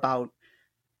much more about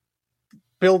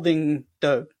building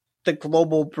the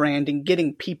global brand and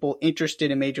getting people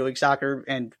interested in Major League Soccer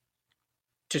and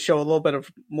to show a little bit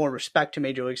of more respect to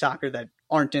Major League Soccer that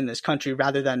aren't in this country,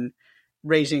 rather than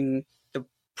raising the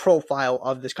profile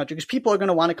of this country. Because people are going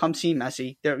to want to come see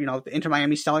Messi. They're, the Inter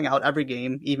Miami's selling out every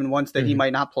game, even ones that he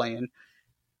might not play in.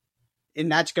 And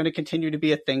that's going to continue to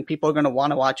be a thing. People are going to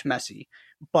want to watch Messi.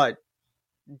 But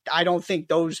I don't think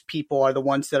those people are the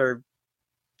ones that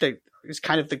is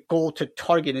kind of the goal to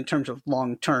target in terms of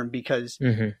long term, because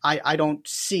I don't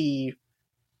see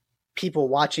people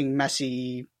watching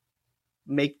Messi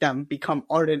make them become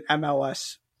ardent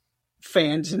MLS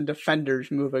fans and defenders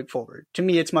moving forward. To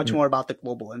me, it's much more about the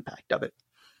global impact of it.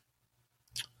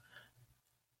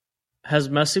 Has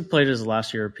Messi played his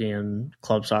last European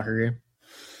club soccer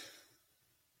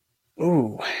game?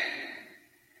 Ooh.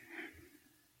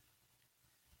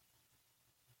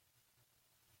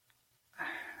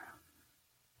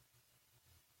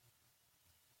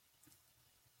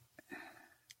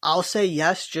 I'll say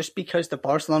yes, just because the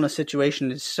Barcelona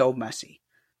situation is so messy.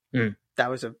 That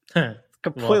was a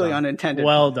completely unintended.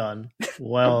 Well done.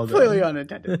 Completely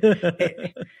unintended.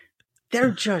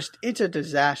 It's a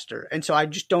disaster. And so I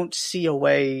just don't see a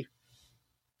way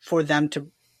for them to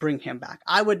bring him back.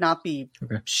 I would not be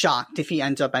shocked if he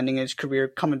ends up ending his career,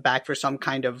 coming back for some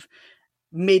kind of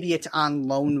maybe it's on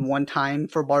loan one time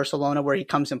for Barcelona where he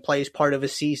comes and plays part of a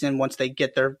season once they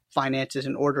get their finances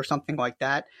in order, something like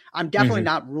that. I'm definitely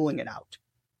not ruling it out.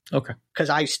 Okay. Because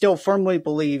I still firmly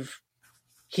believe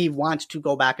he wants to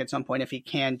go back at some point if he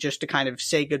can, just to kind of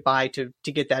say goodbye to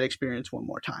get that experience one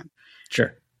more time.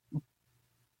 Sure.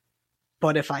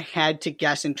 But if I had to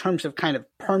guess in terms of kind of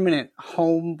permanent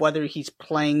home, whether he's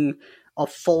playing a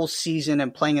full season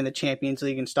and playing in the Champions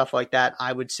League and stuff like that,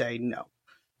 I would say no.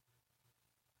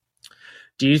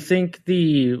 Do you think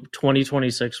the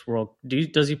 2026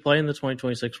 does he play in the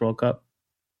 2026 World Cup?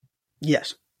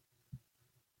 Yes.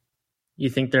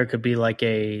 You think there could be like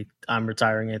a I'm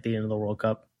retiring at the end of the World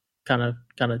Cup kind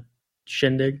of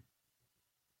shindig?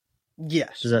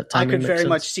 Yes. Does that I could very sense?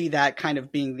 much see that kind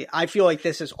of being I feel like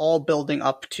this is all building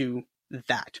up to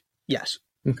that. Yes.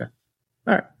 Okay.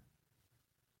 All right.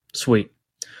 Sweet.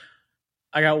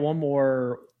 I got one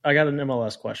more. I got an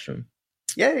MLS question.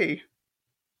 Yay.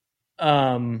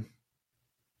 To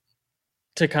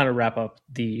kind of wrap up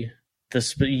the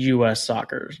U.S.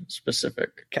 soccer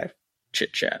specific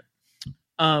chit chat.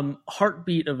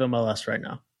 Heartbeat of MLS right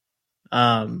now.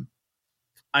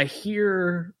 I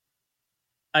hear.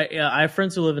 I have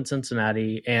friends who live in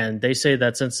Cincinnati, and they say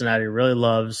that Cincinnati really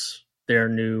loves their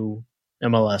new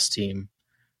MLS team.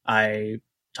 I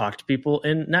talk to people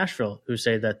in Nashville who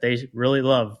say that they really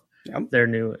love their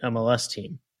new MLS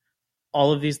team.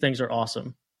 All of these things are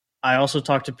awesome. I also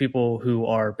talk to people who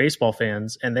are baseball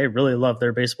fans, and they really love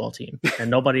their baseball team. And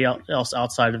nobody else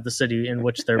outside of the city in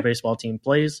which their baseball team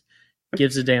plays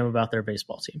gives a damn about their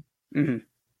baseball team. Mm-hmm.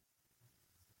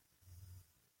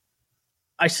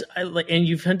 And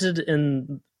you've hinted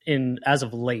in as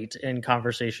of late in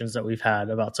conversations that we've had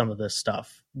about some of this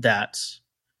stuff that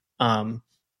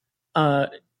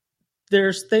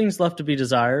there's things left to be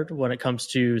desired when it comes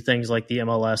to things like the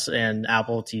MLS and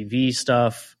Apple TV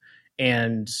stuff.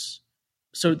 And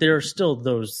so there are still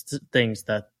those things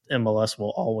that MLS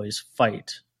will always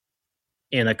fight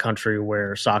in a country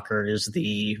where soccer is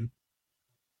the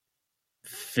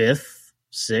 5th,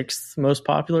 6th most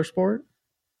popular sport.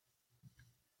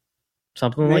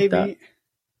 Something like that.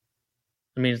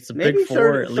 I mean, it's a big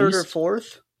four at least. Third or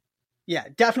fourth. Yeah,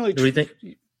 definitely. Do we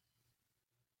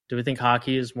think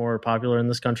hockey is more popular in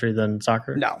this country than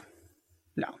soccer? No.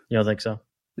 You don't think so?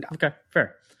 No. Okay,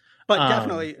 fair. But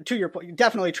definitely, to your point,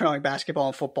 definitely trailing basketball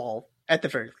and football at the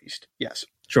very least. Yes.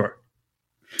 Sure.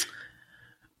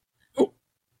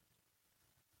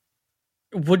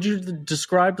 Would you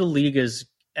describe the league as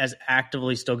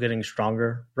actively still getting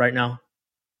stronger right now?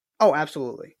 Oh,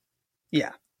 absolutely.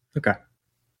 Yeah. Okay.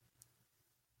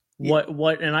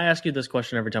 What and I ask you this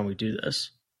question every time we do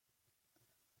this.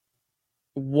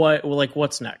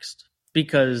 What's next?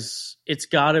 Because there's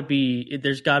got to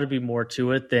be more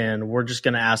to it than we're just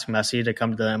going to ask Messi to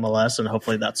come to the MLS and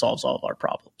hopefully that solves all of our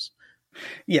problems.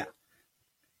 Yeah.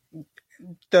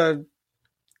 The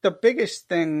biggest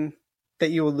thing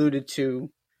that you alluded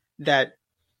to that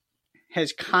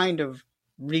has kind of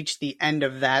reached the end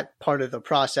of that part of the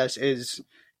process is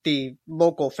the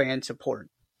local fan support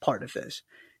part of this.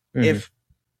 Mm-hmm.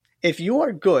 If you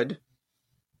are good,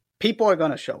 people are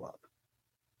going to show up.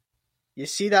 You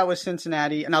see that with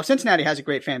Cincinnati. Now, Cincinnati has a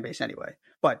great fan base anyway,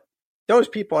 but those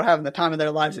people are having the time of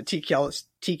their lives at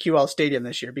TQL Stadium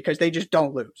this year because they just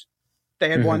don't lose. They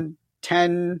had won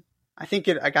 10. I think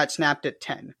I got snapped at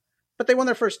 10, but they won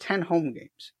their first 10 home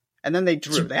games and then they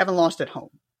drew. They haven't lost at home.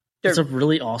 It's a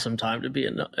really awesome time to be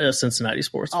a Cincinnati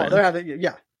sports fan. They're having,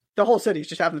 the whole city's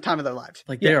just having the time of their lives.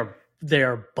 They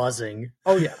are buzzing.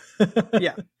 Oh yeah.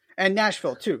 Yeah. And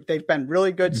Nashville too. They've been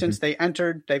really good since they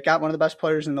entered. They've got one of the best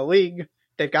players in the league.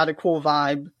 They've got a cool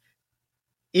vibe.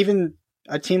 Even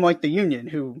a team like the Union,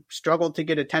 who struggled to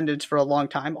get attendance for a long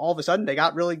time, all of a sudden they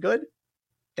got really good.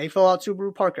 They fill out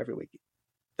Subaru Park every week.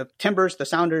 The Timbers, the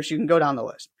Sounders, you can go down the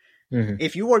list. Mm-hmm.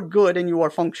 If you are good and you are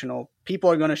functional,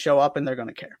 people are going to show up and they're going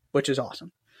to care, which is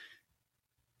awesome.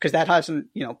 Because that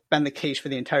hasn't, been the case for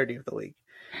the entirety of the league.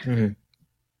 Mm-hmm.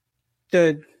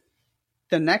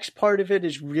 The next part of it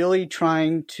is really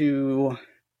trying to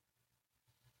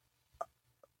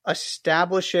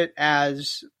establish it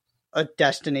as a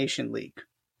destination league,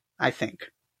 I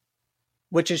think,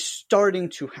 which is starting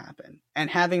to happen, and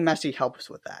having Messi helps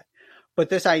with that. But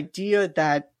this idea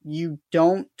that you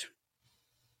don't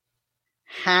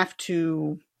have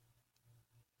to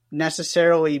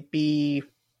necessarily be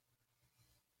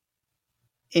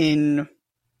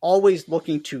always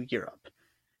looking to Europe.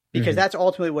 Because that's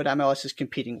ultimately what MLS is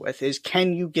competing with, is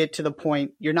can you get to the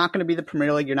point, you're not going to be the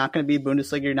Premier League, you're not going to be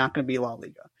Bundesliga, you're not going to be La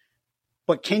Liga.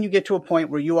 But can you get to a point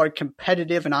where you are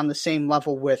competitive and on the same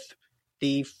level with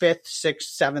the 5th,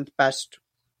 6th, 7th best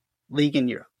league in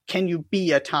Europe? Can you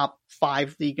be a top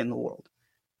 5 league in the world?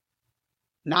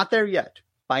 Not there yet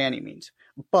by any means,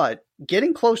 but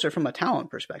getting closer from a talent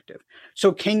perspective.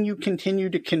 So can you continue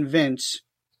to convince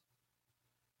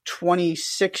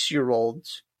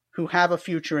 26-year-olds who have a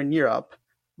future in Europe,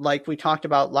 like we talked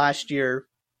about last year,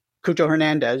 Cucho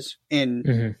Hernandez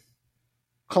in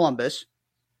Columbus.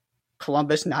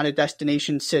 Columbus, not a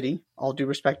destination city, all due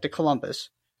respect to Columbus.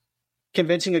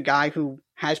 Convincing a guy who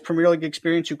has Premier League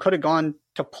experience, who could have gone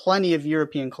to plenty of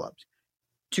European clubs,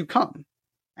 to come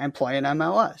and play in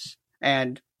MLS.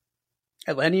 And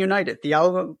Atlanta United,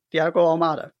 Thiago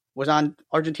Almada, was on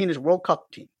Argentina's World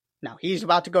Cup team. Now, he's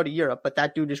about to go to Europe, but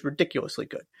that dude is ridiculously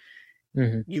good.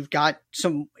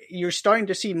 You're starting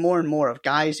to see more and more of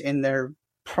guys in their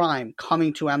prime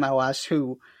coming to MLS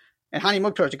who, and Hani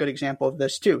Mukhtar is a good example of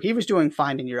this too. He was doing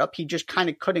fine in Europe. He just kind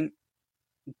of couldn't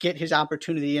get his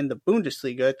opportunity in the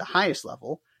Bundesliga at the highest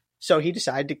level. So he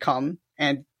decided to come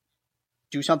and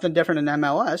do something different in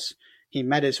MLS. He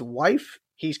met his wife.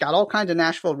 He's got all kinds of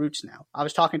Nashville roots now. I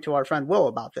was talking to our friend Will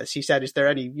about this. He said, is there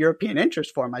any European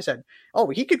interest for him? I said, oh,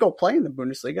 he could go play in the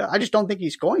Bundesliga. I just don't think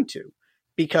he's going to,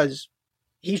 because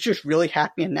he's just really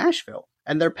happy in Nashville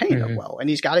and they're paying him well and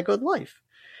he's got a good life.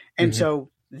 And so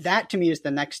that to me is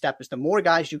the next step, is the more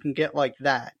guys you can get like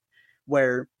that,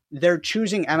 where they're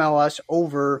choosing MLS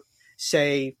over,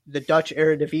 say, the Dutch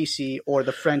Eredivisie or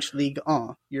the French Ligue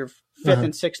 1, your fifth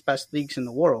and sixth best leagues in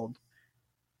the world.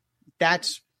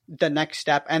 That's the next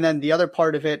step. And then the other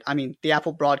part of it, I mean, the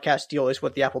Apple broadcast deal is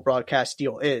what the Apple broadcast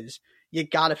deal is. You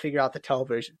got to figure out the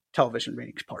television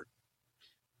ratings part.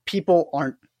 People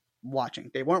aren't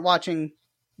watching. They weren't watching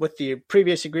with the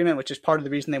previous agreement, which is part of the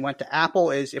reason they went to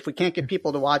Apple, is if we can't get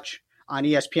people to watch on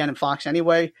ESPN and Fox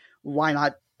anyway, why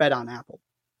not bet on Apple?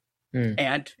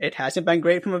 And it hasn't been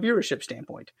great from a viewership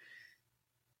standpoint.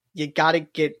 You got to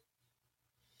get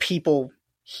people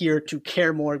here to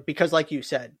care more, because like you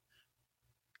said,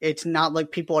 it's not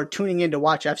like people are tuning in to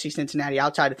watch FC Cincinnati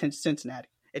outside of Cincinnati.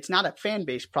 It's not a fan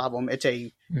base problem. It's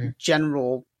a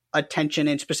general attention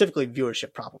and specifically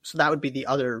viewership problem. So that would be the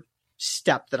other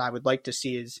step that I would like to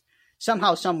see, is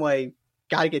somehow, some way,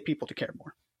 got to get people to care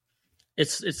more.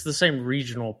 It's the same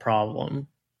regional problem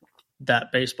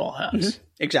that baseball has.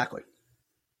 Exactly.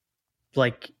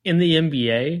 Like in the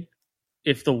NBA,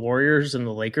 if the Warriors and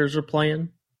the Lakers are playing,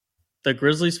 the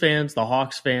Grizzlies fans, the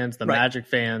Hawks fans, the Magic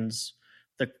fans,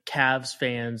 the Cavs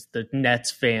fans, the Nets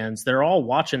fans, they're all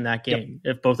watching that game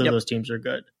if both of those teams are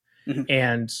good.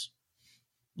 And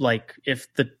like if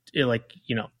the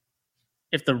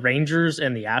Rangers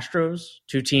and the Astros,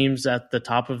 two teams at the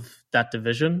top of that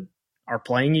division, are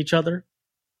playing each other,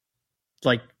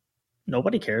 like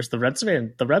nobody cares. The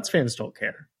Reds fans don't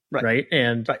care. Right.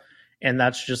 And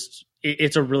that's just,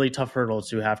 it's a really tough hurdle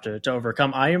to have to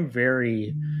overcome. I am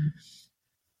very,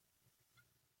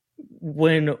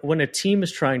 when a team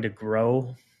is trying to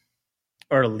grow,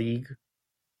 or a league,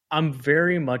 I'm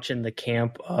very much in the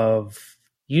camp of,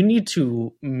 you need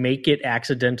to make it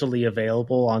accidentally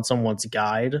available on someone's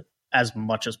guide as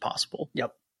much as possible.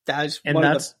 Yep. That is one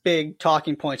of the big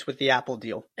talking points with the Apple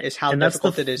deal, is how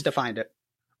difficult it is to find it.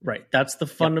 Right. That's the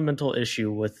fundamental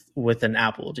issue with an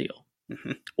Apple deal.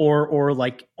 Or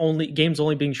like games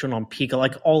only being shown on Pika,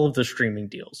 like all of the streaming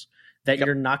deals, that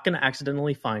you're not going to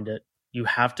accidentally find it. You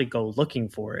have to go looking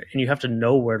for it, and you have to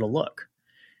know where to look.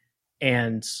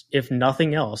 And if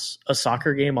nothing else, a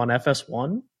soccer game on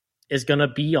FS1 is going to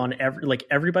be on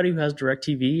everybody who has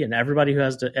DirecTV and everybody who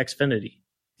has the Xfinity,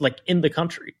 like in the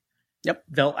country.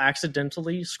 They'll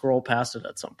accidentally scroll past it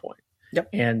at some point.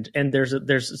 And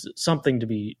there's something to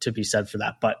be said for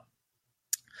that. But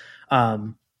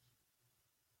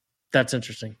that's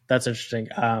interesting. I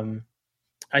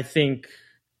think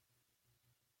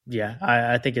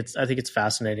it's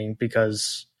fascinating,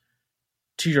 because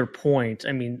to your point,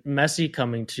 I mean, Messi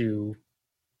coming to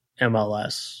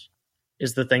MLS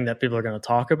is the thing that people are going to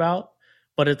talk about,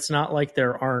 but it's not like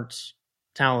there aren't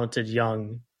talented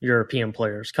young European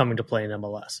players coming to play in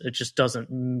MLS. It just doesn't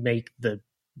make the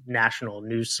national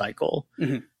news cycle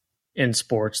in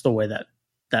sports the way that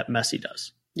Messi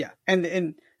does. Yeah.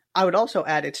 And I would also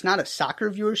add, it's not a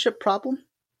soccer viewership problem.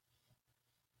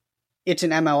 It's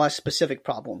an MLS specific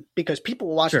problem, because people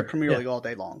will watch the Premier League all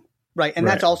day long. Right. And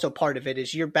that's also part of it,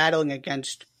 is you're battling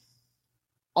against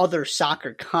other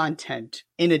soccer content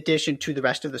in addition to the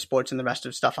rest of the sports and the rest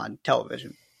of stuff on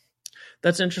television.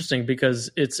 That's interesting,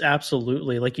 because it's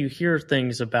absolutely, like, you hear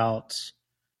things about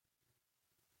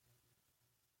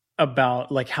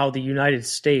like how the United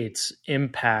States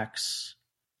impacts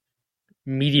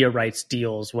media rights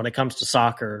deals when it comes to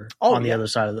soccer on the other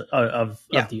side of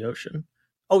the ocean.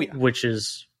 Which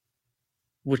is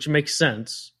which makes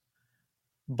sense,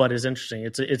 but is interesting.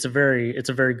 It's a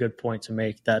very good point to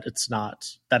make that it's not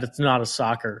a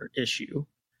soccer issue.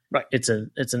 Right. It's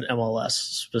an MLS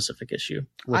specific issue.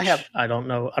 Which I don't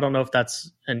know if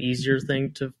that's an easier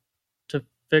thing to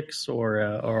fix or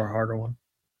a harder one.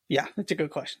 Yeah, that's a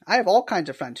good question. I have all kinds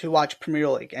of friends who watch Premier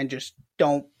League and just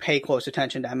don't pay close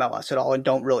attention to MLS at all and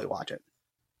don't really watch it.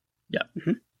 Yeah.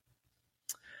 Mm-hmm.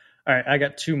 All right, I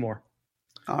got two more.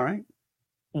 All right.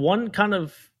 One kind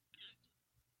of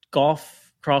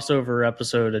golf crossover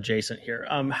episode adjacent here.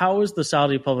 How is the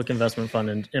Saudi Public Investment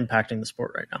Fund impacting the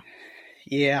sport right now?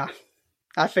 Yeah,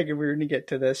 I figured we were going to get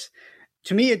to this.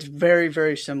 To me, it's very,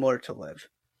 very similar to LIV.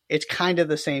 It's kind of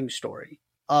the same story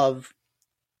of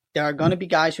there are going to be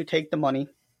guys who take the money.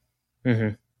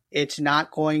 Mm-hmm. It's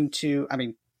not going to,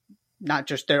 not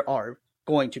just there are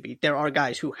going to be. There are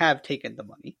guys who have taken the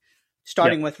money,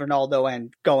 starting with Ronaldo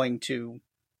and going to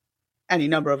any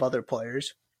number of other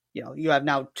players. You know, you have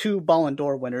now 2 Ballon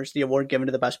d'Or winners, the award given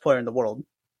to the best player in the world,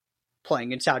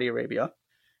 playing in Saudi Arabia.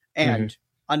 And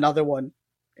another one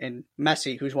in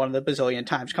Messi, who's won the bazillion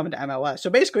times, coming to MLS. So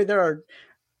basically there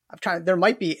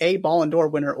might be a Ballon d'Or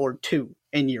winner or 2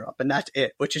 in Europe, and that's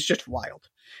it, which is just wild.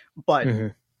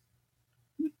 But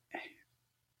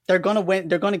they're going to win.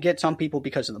 They're going to get some people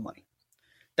because of the money.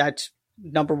 That's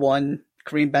number one.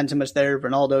 Karim Benzema's there.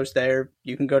 Ronaldo's there.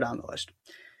 You can go down the list.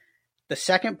 The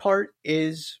second part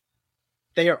is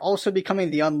they are also becoming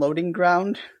the unloading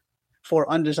ground for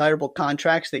undesirable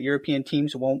contracts that European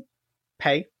teams won't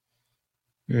pay.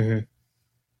 Mm-hmm.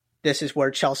 This is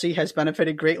where Chelsea has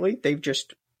benefited greatly. They've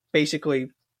just basically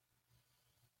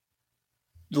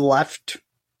left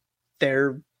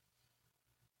their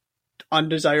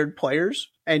undesired players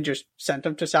and just sent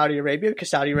them to Saudi Arabia because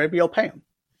Saudi Arabia will pay them.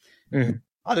 Mm-hmm.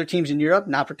 Other teams in Europe,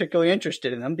 not particularly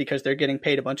interested in them because they're getting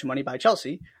paid a bunch of money by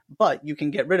Chelsea, but you can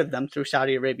get rid of them through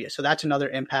Saudi Arabia. So that's another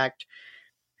impact.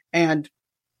 And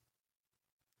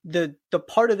the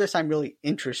part of this I'm really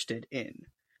interested in,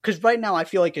 because right now I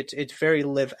feel like it's very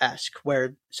LIV-esque,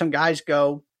 where some guys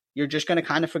go, you're just going to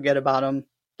kind of forget about them.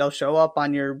 They'll show up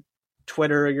on your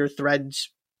Twitter or your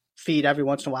Threads feed every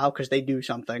once in a while because they do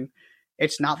something.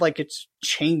 It's not like it's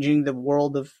changing the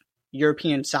world of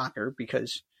European soccer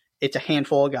because it's a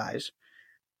handful of guys.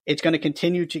 It's going to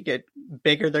continue to get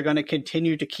bigger. They're going to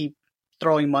continue to keep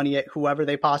throwing money at whoever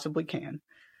they possibly can.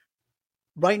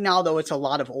 Right now, though, it's a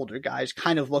lot of older guys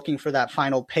kind of looking for that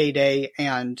final payday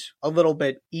and a little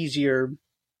bit easier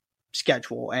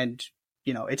schedule. And,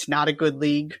 you know, it's not a good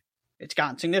league. It's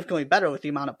gotten significantly better with the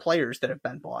amount of players that have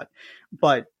been bought.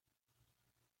 But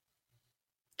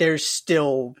there's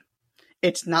still,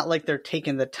 it's not like they're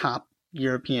taking the top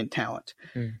European talent.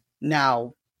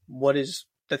 Now, what is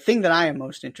the thing that I am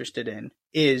most interested in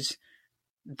is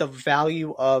the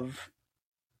value of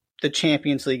the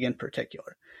Champions League in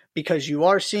particular, because you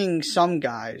are seeing some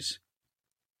guys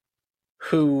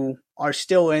who are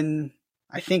still in,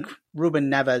 I think Ruben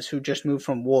Neves, who just moved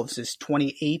from Wolves, is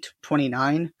 28,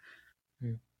 29.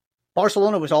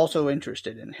 Barcelona was also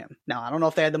interested in him. Now, I don't know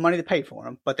if they had the money to pay for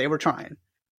him, but they were trying.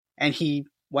 And he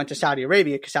went to Saudi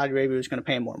Arabia because Saudi Arabia was going to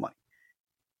pay him more money.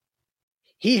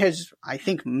 He has, I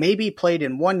think, maybe played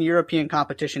in one European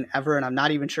competition ever, and I'm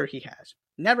not even sure he has.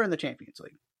 Never in the Champions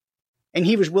League. And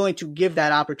he was willing to give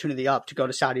that opportunity up to go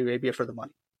to Saudi Arabia for the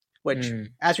money, which,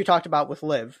 as we talked about with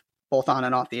LIV, both on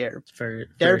and off the air,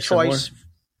 their choice. Similar.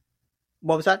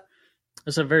 What was that?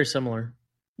 It's a very similar.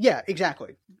 Yeah,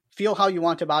 exactly. Feel how you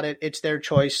want about it. It's their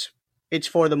choice. It's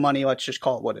for the money. Let's just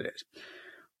call it what it is.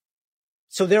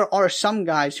 So there are some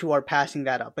guys who are passing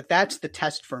that up, but that's the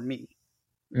test for me.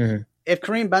 Mm-hmm. If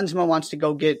Karim Benzema wants to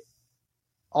go get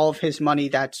all of his money,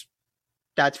 that's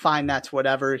fine. That's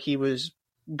whatever. He was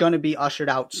going to be ushered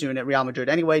out soon at Real Madrid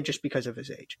anyway, just because of his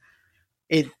age.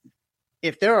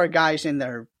 If there are guys in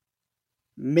their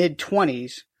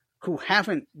mid-20s who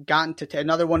haven't gotten to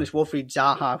another one is Wilfried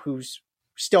Zaha, who's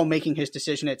still making his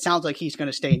decision. It sounds like he's going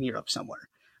to stay in Europe somewhere.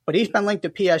 But he's been linked to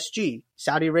PSG.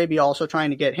 Saudi Arabia also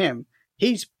trying to get him.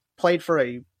 He's played for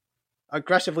a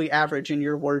aggressively average, in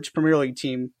your words, Premier League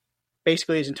team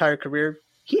basically his entire career.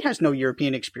 He has no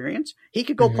European experience. He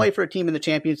could go play for a team in the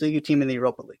Champions League, a team in the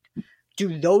Europa League.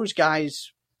 Do those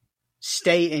guys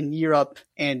stay in Europe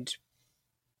and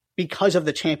because of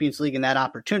the Champions League and that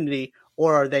opportunity,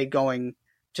 or are they going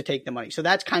to take the money? So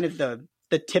that's kind of the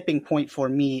tipping point for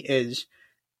me is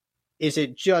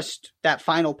it just that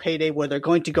final payday where they're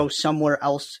going to go somewhere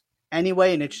else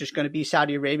anyway, and it's just going to be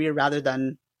Saudi Arabia rather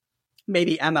than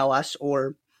maybe MLS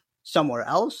or somewhere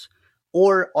else?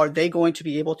 Or are they going to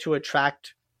be able to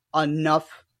attract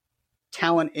enough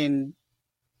talent in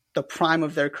the prime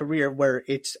of their career where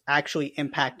it's actually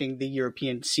impacting the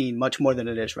European scene much more than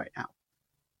it is right now.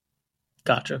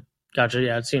 Gotcha.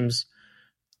 Yeah, it seems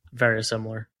very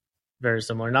similar. Very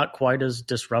similar. Not quite as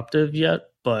disruptive yet,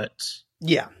 but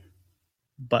yeah.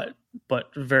 But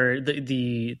very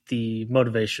the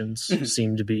motivations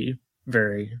seem to be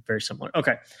very, very similar.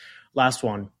 Okay. Last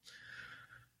one.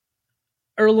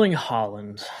 Erling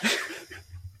Haaland.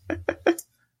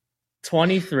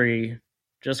 23,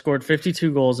 just scored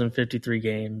 52 goals in 53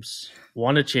 games,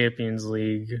 won a Champions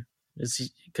League. Is he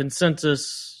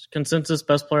consensus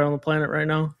best player on the planet right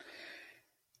now?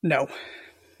 No.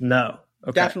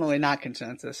 Okay. Definitely not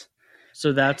consensus.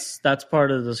 So that's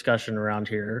part of the discussion around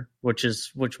here, which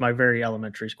my very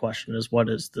elementary question is, what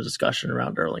is the discussion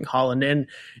around Erling Haaland,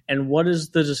 and what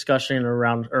is the discussion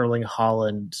around Erling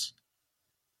Haaland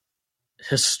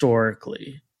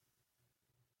historically?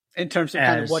 In terms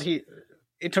of what he's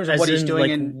doing,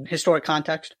 like, in historic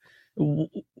context?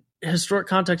 Historic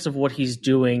context of what he's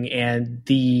doing and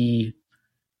the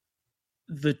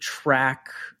track,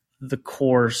 the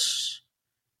course,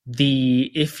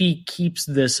 if he keeps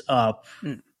this up,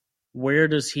 where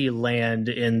does he land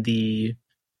in the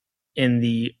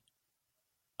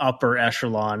upper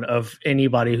echelon of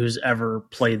anybody who's ever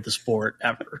played the sport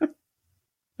ever?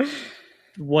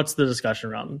 What's the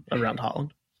discussion around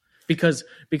Haaland? Because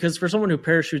for someone who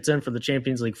parachutes in for the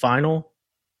Champions League final,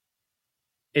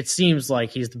 it seems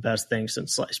like he's the best thing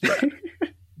since sliced bread.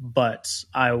 But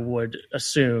I would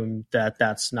assume that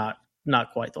that's not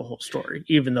quite the whole story,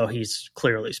 even though he's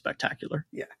clearly spectacular.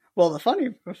 Yeah. Well, the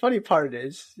funny part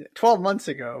is 12 months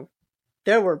ago,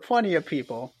 there were plenty of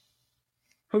people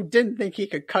who didn't think he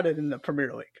could cut it in the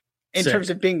Premier League in terms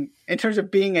of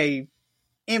being a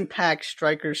impact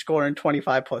striker scoring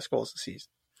 25 plus goals a season.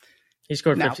 He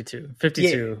scored 52,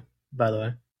 yeah. By the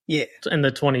way. Yeah. In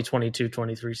the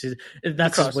 2022-23 season.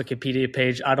 That's his Wikipedia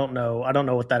page. I don't know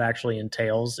what that actually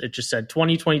entails. It just said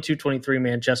 2022-23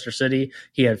 Manchester City.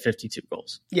 He had 52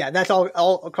 goals. Yeah, that's all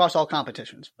across all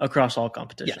competitions. Across all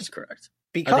competitions, yes. Correct.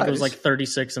 Because I think it was like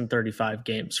 36 and 35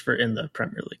 games in the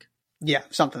Premier League. Yeah,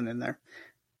 something in there.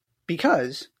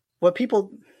 Because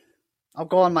I'll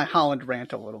go on my Haaland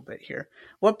rant a little bit here.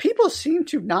 What people seem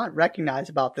to not recognize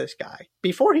about this guy,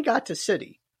 before he got to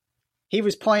City, he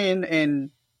was playing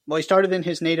he started in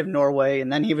his native Norway,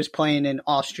 and then he was playing in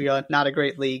Austria, not a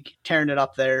great league, tearing it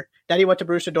up there. Then he went to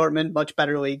Borussia Dortmund, much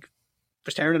better league,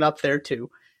 was tearing it up there too.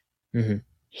 Mm-hmm.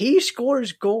 He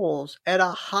scores goals at a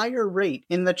higher rate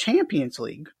in the Champions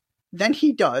League than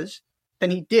he did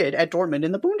at Dortmund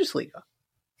in the Bundesliga.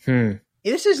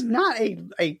 This is not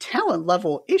a talent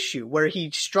level issue where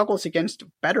he struggles against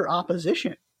better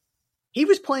opposition. He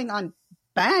was playing on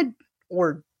bad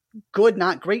or good,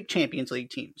 not great Champions League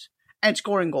teams and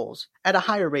scoring goals at a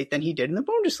higher rate than he did in the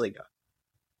Bundesliga.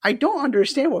 I don't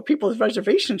understand what people's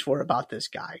reservations were about this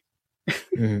guy.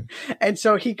 Mm-hmm. And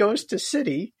so he goes to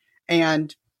City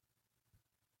and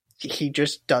he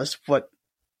just does what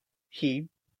he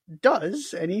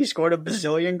does, and he scored a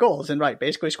bazillion goals and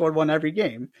basically scored one every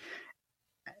game.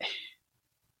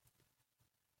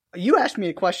 You asked me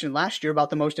a question last year about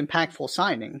the most impactful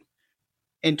signing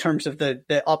in terms of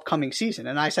the upcoming season.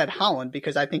 And I said Haaland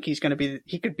because I think he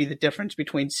could be the difference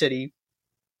between City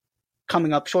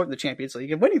coming up short in the Champions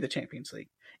League and winning the Champions League.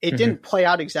 It didn't play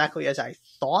out exactly as I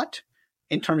thought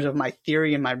in terms of my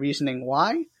theory and my reasoning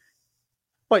why,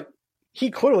 but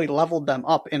he clearly leveled them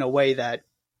up in a way that,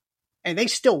 and they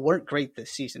still weren't great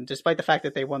this season, despite the fact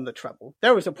that they won the treble.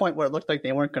 There was a point where it looked like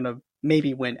they weren't going to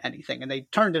maybe win anything, and they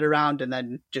turned it around and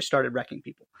then just started wrecking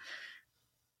people.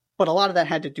 But a lot of that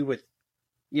had to do with,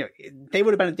 they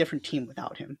would have been a different team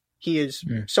without him. He is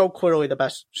so clearly the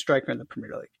best striker in the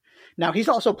Premier League. Now, he's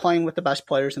also playing with the best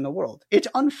players in the world. It's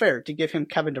unfair to give him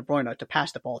Kevin De Bruyne to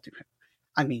pass the ball to him.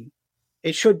 I mean,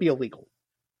 it should be illegal.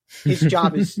 His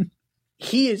job is...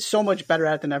 He is so much better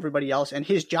at it than everybody else, and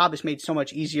his job is made so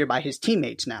much easier by his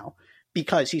teammates now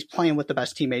because he's playing with the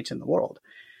best teammates in the world.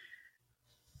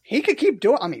 He could keep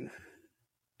doing...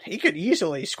 he could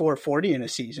easily score 40 in a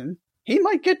season. He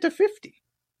might get to 50.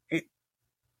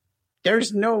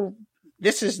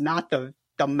 This is not the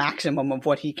maximum of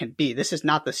what he can be. This is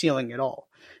not the ceiling at all.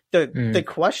 The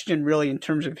question really in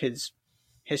terms of his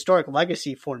historic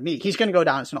legacy for me, he's going to go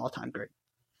down as an all-time great,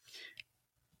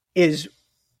 is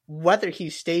whether he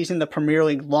stays in the Premier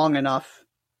League long enough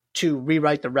to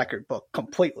rewrite the record book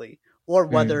completely, or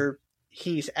whether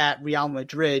he's at Real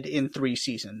Madrid in 3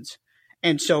 seasons.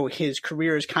 And so his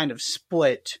career is kind of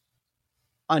split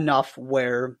enough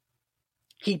where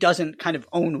he doesn't kind of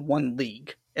own one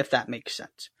league, if that makes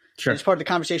sense. Sure. It's part of the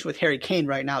conversation with Harry Kane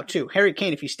right now, too. Harry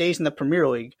Kane, if he stays in the Premier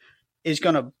League, is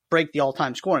going to break the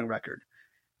all-time scoring record.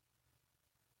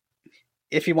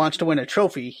 If he wants to win a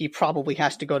trophy, he probably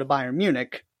has to go to Bayern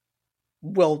Munich.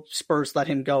 Will Spurs let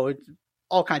him go?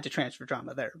 All kinds of transfer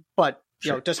drama there. But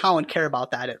you know, does Haaland care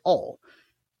about that at all?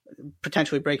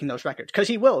 Potentially breaking those records? Because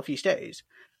he will if he stays.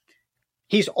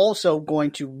 He's also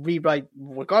going to rewrite,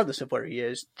 regardless of where he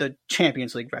is, the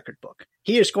Champions League record book.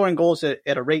 He is scoring goals at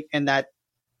a rate in that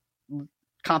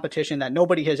competition that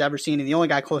nobody has ever seen, and the only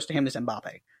guy close to him is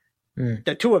Mbappe.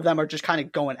 The two of them are just kind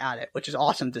of going at it, which is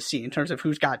awesome to see in terms of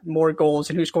who's got more goals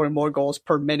and who's scoring more goals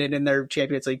per minute in their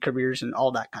Champions League careers and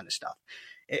all that kind of stuff.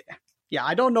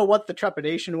 I don't know what the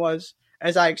trepidation was.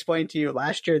 As I explained to you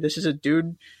last year, this is a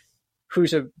dude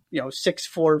who's a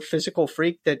 6'4" physical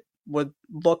freak that would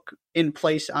look in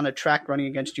place on a track running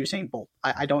against Usain Bolt.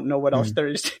 I don't know what else there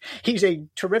is. He's a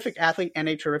terrific athlete and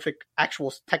a terrific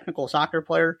actual technical soccer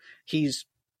player. He's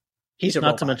a not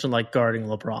robot. To mention like guarding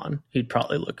LeBron, he'd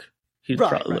probably look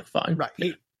fine.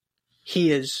 Right.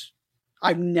 He is.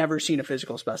 I've never seen a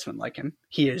physical specimen like him.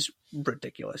 He is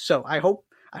ridiculous. So I hope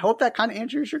that kind of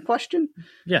answers your question.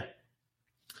 Yeah.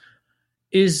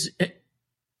 Is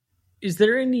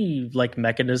there any like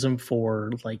mechanism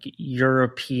for like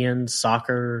European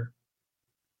soccer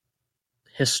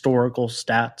historical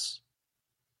stats?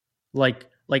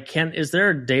 Is there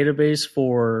a database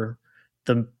for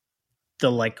the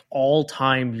like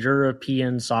all-time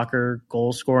European soccer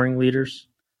goal scoring leaders?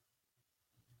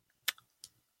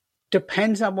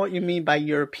 Depends on what you mean by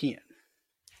European.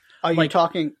 Are you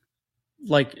talking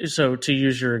so to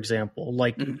use your example,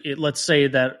 let's say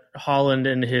that Haaland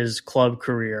in his club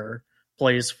career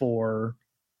plays for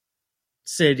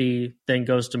City, then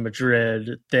goes to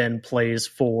Madrid, then plays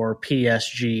for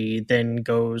PSG, then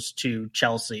goes to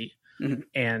Chelsea.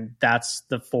 And that's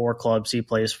the 4 clubs he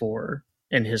plays for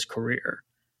in his career.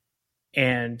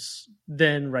 And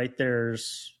then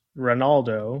there's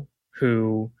Ronaldo,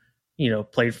 who,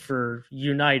 played for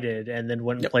United and then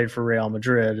went and played for Real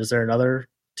Madrid. Is there another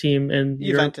team in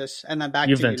Juventus Europe? And then back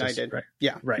to United? Right.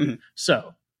 Yeah. Right.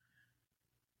 So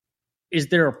is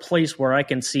there a place where I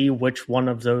can see which one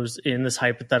of those in this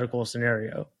hypothetical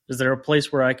scenario? Is there a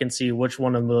place where I can see which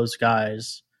one of those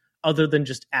guys, other than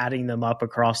just adding them up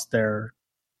across their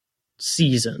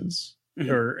seasons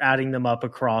or adding them up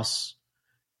across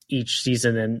each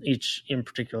season and each in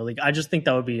particular league? I just think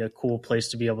that would be a cool place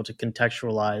to be able to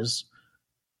contextualize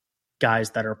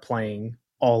guys that are playing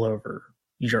all over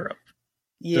Europe.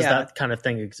 Yeah. Does that kind of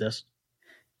thing exist?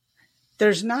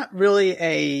 There's not really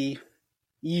a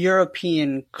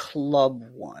European club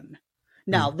one.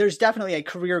 Now, there's definitely a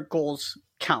career goals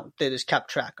count that is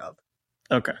kept track of.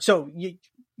 Okay. So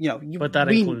but that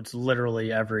includes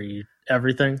literally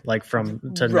everything, like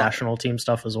from to national team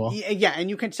stuff as well. Yeah, and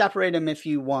you can separate them if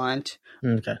you want.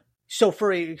 Okay. So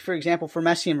for example, for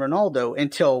Messi and Ronaldo,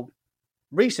 until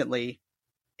recently,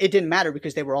 it didn't matter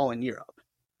because they were all in Europe.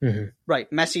 Right.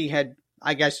 Messi had,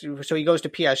 I guess, so he goes to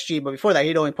PSG, but before that,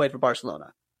 he'd only played for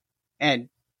Barcelona. And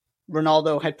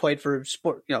Ronaldo had played for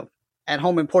sport, at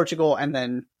home in Portugal, and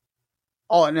then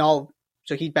all in all,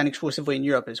 so he'd been exclusively in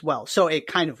Europe as well. So it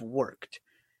kind of worked.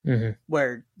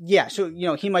 Where,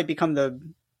 he might become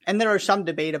and there are some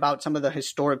debate about some of the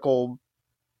historical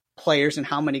players and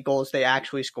how many goals they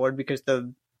actually scored because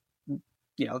the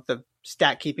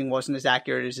stat keeping wasn't as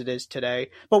accurate as it is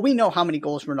today. But we know how many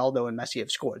goals Ronaldo and Messi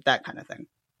have scored, that kind of thing.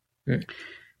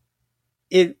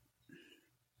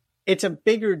 It's a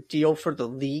bigger deal for the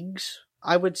leagues,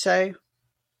 I would say,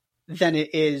 than it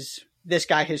is this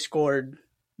guy has scored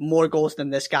more goals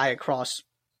than this guy across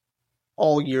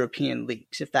all European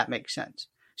leagues, if that makes sense.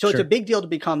 So It's a big deal to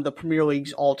become the Premier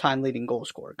League's all-time leading goal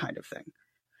scorer kind of thing.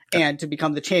 And to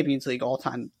become the Champions League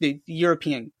the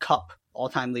European Cup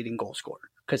all-time leading goal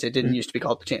scorer, because it didn't used to be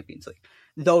called the Champions League.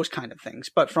 Those kind of things.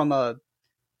 But I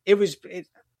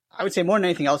would say more than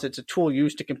anything else, it's a tool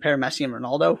used to compare Messi and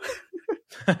Ronaldo.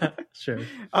 Sure.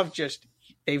 Of just,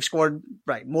 they've scored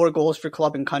more goals for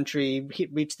club and country,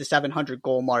 reached the 700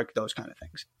 goal mark, those kind of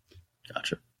things.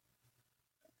 Gotcha.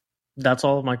 That's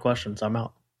all of my questions. I'm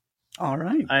out. All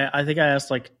right. I think I asked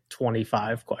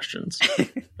 25 questions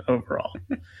overall.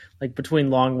 Between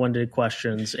long-winded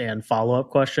questions and follow-up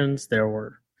questions, there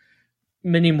were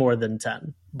many more than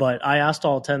 10. But I asked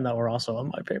all 10 that were also on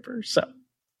my paper. So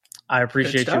I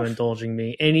appreciate you indulging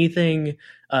me. Anything?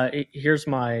 Here's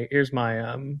my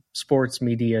sports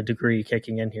media degree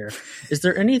kicking in here. Is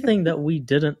there anything that we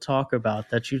didn't talk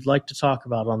about that you'd like to talk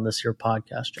about on this here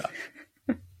podcast,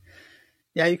 Josh?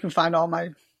 Yeah, you can find all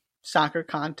my soccer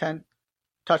content,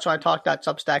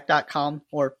 touchlinetalk.substack.com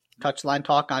or Touchline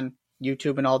Talk on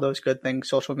YouTube and all those good things,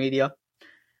 social media.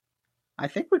 I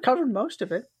think we covered most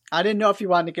of it. I didn't know if you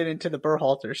wanted to get into the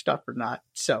Berhalter stuff or not,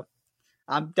 so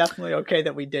I'm definitely okay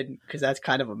that we didn't, because that's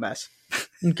kind of a mess.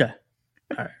 Okay,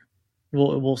 all right,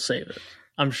 we'll save it.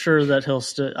 I'm sure that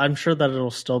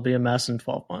it'll still be a mess in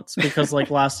 12 months, because like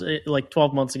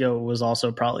 12 months ago it was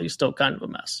also probably still kind of a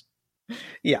mess.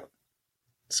 Yeah.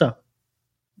 So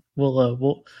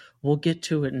we'll get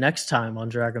to it next time on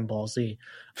Dragon Ball Z.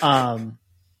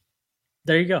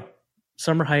 There you go.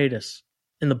 Summer hiatus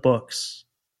in the books.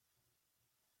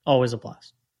 Always a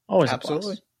blast. Always Absolutely.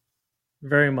 A blast.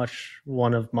 Very much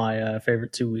one of my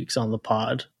favorite 2 weeks on the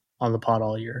pod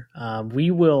all year.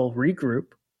 We will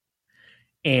regroup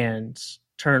and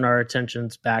turn our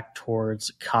attentions back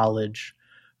towards college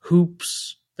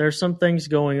hoops. There's some things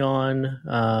going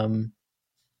on.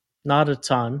 Not a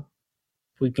ton.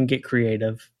 We can get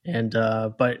creative,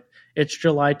 but it's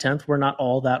July 10th. We're not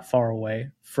all that far away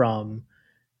from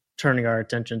turning our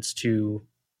attentions to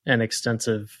an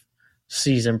extensive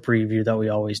season preview that we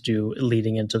always do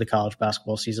leading into the college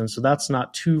basketball season. So that's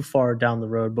not too far down the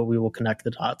road, but we will connect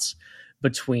the dots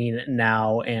between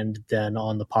now and then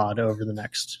on the pod over the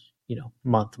next,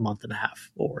 month and a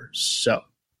half or so.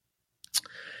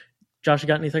 Josh, you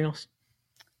got anything else?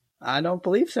 I don't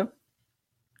believe so.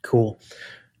 Cool.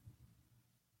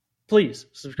 Please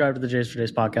subscribe to the Jays for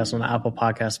Days podcast on Apple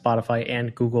Podcasts, Spotify,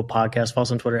 and Google Podcasts. Follow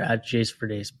us on Twitter at Jays for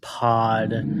Days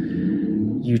Pod,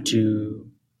 YouTube,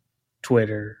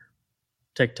 Twitter,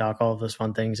 TikTok, all of those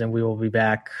fun things. And we will be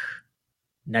back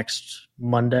next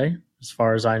Monday. As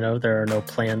far as I know, there are no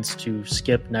plans to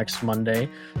skip next Monday.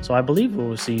 So I believe we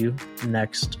will see you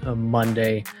next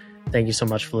Monday. Thank you so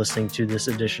much for listening to this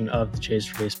edition of the Jays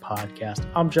for Days podcast.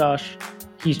 I'm Josh.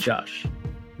 He's Josh.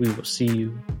 We will see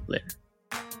you later.